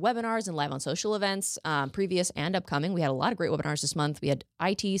Learning's webinars and live on social events, previous and upcoming. We had a lot of great webinars this month. We had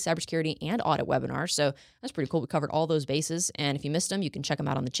IT, cybersecurity, and audit webinars, so that's pretty cool. We covered all those bases, and if you missed them, you can check them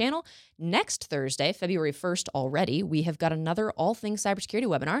out on the channel. Next Thursday, February 1st already, we have got another All Things Cybersecurity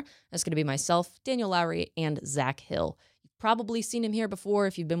webinar. That's going to be myself, Daniel Lowry, and Zach Hill. You've probably seen him here before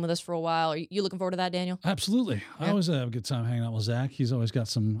if you've been with us for a while. Are you looking forward to that, Daniel? Absolutely. I always have a good time hanging out with Zach. He's always got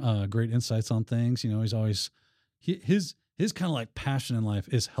some great insights on things. You know, he's always his kind of like passion in life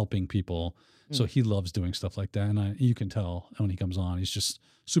is helping people. So he loves doing stuff like that. And you can tell when he comes on, he's just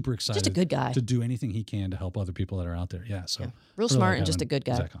super excited. Just a good guy. To do anything he can to help other people that are out there. Yeah. So real smart and just a good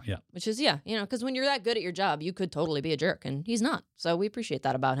guy. Exactly. Yeah. Which is, because when you're that good at your job, you could totally be a jerk, and he's not. So we appreciate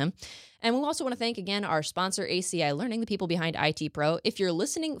that about him. And we also want to thank again our sponsor, ACI Learning, the people behind IT Pro. If you're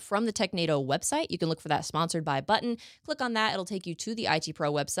listening from the Technado website, you can look for that sponsored by button. Click on that. It'll take you to the IT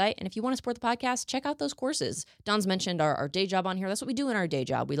Pro website. And if you want to support the podcast, check out those courses. Don's mentioned our day job on here. That's what we do in our day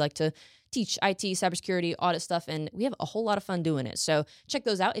job. We like to teach IT, cybersecurity, audit stuff, and we have a whole lot of fun doing it. So check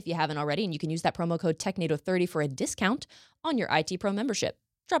those out if you haven't already, and you can use that promo code Technado30 for a discount on your IT Pro membership.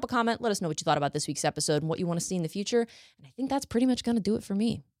 Drop a comment. Let us know what you thought about this week's episode and what you want to see in the future. And I think that's pretty much going to do it for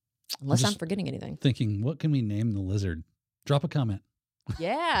me, unless I'm forgetting anything. Thinking, what can we name the lizard? Drop a comment.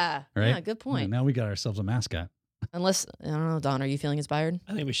 Yeah. Right? Yeah, good point. Now we got ourselves a mascot. Unless, I don't know, Don, are you feeling inspired?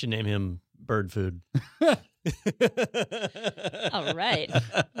 I think we should name him Bird Food. All right.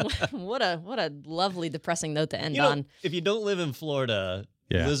 What a lovely depressing note to end on. If you don't live in Florida,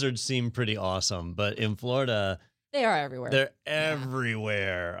 lizards seem pretty awesome, but in Florida, they are everywhere. They're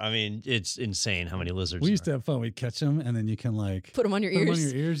everywhere. I mean, it's insane how many lizards. We used to have fun. We'd catch them, and then you can like put them on your ears. Put them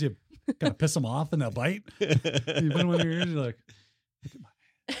on your ears. You kind of piss them off, and they'll bite. You put them on your ears. You're like,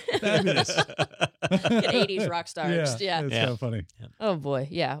 fabulous. Get 80s rock stars. Yeah. It's kind of funny. Yeah. Oh boy.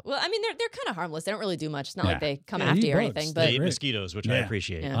 Yeah. Well, I mean, they're kind of harmless. They don't really do much. It's not like they come after you or anything. But they eat mosquitoes, which I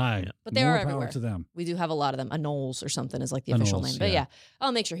appreciate. Yeah. But they are everywhere. To them. We do have a lot of them. Anoles or something is like the official name. But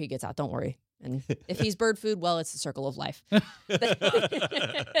I'll make sure he gets out. Don't worry. And if he's bird food, well, it's the circle of life.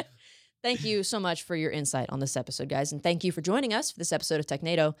 Thank you so much for your insight on this episode, guys. And thank you for joining us for this episode of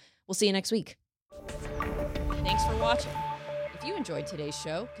Technado. We'll see you next week. Thanks for watching. If you enjoyed today's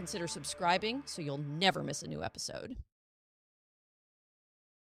show, consider subscribing so you'll never miss a new episode.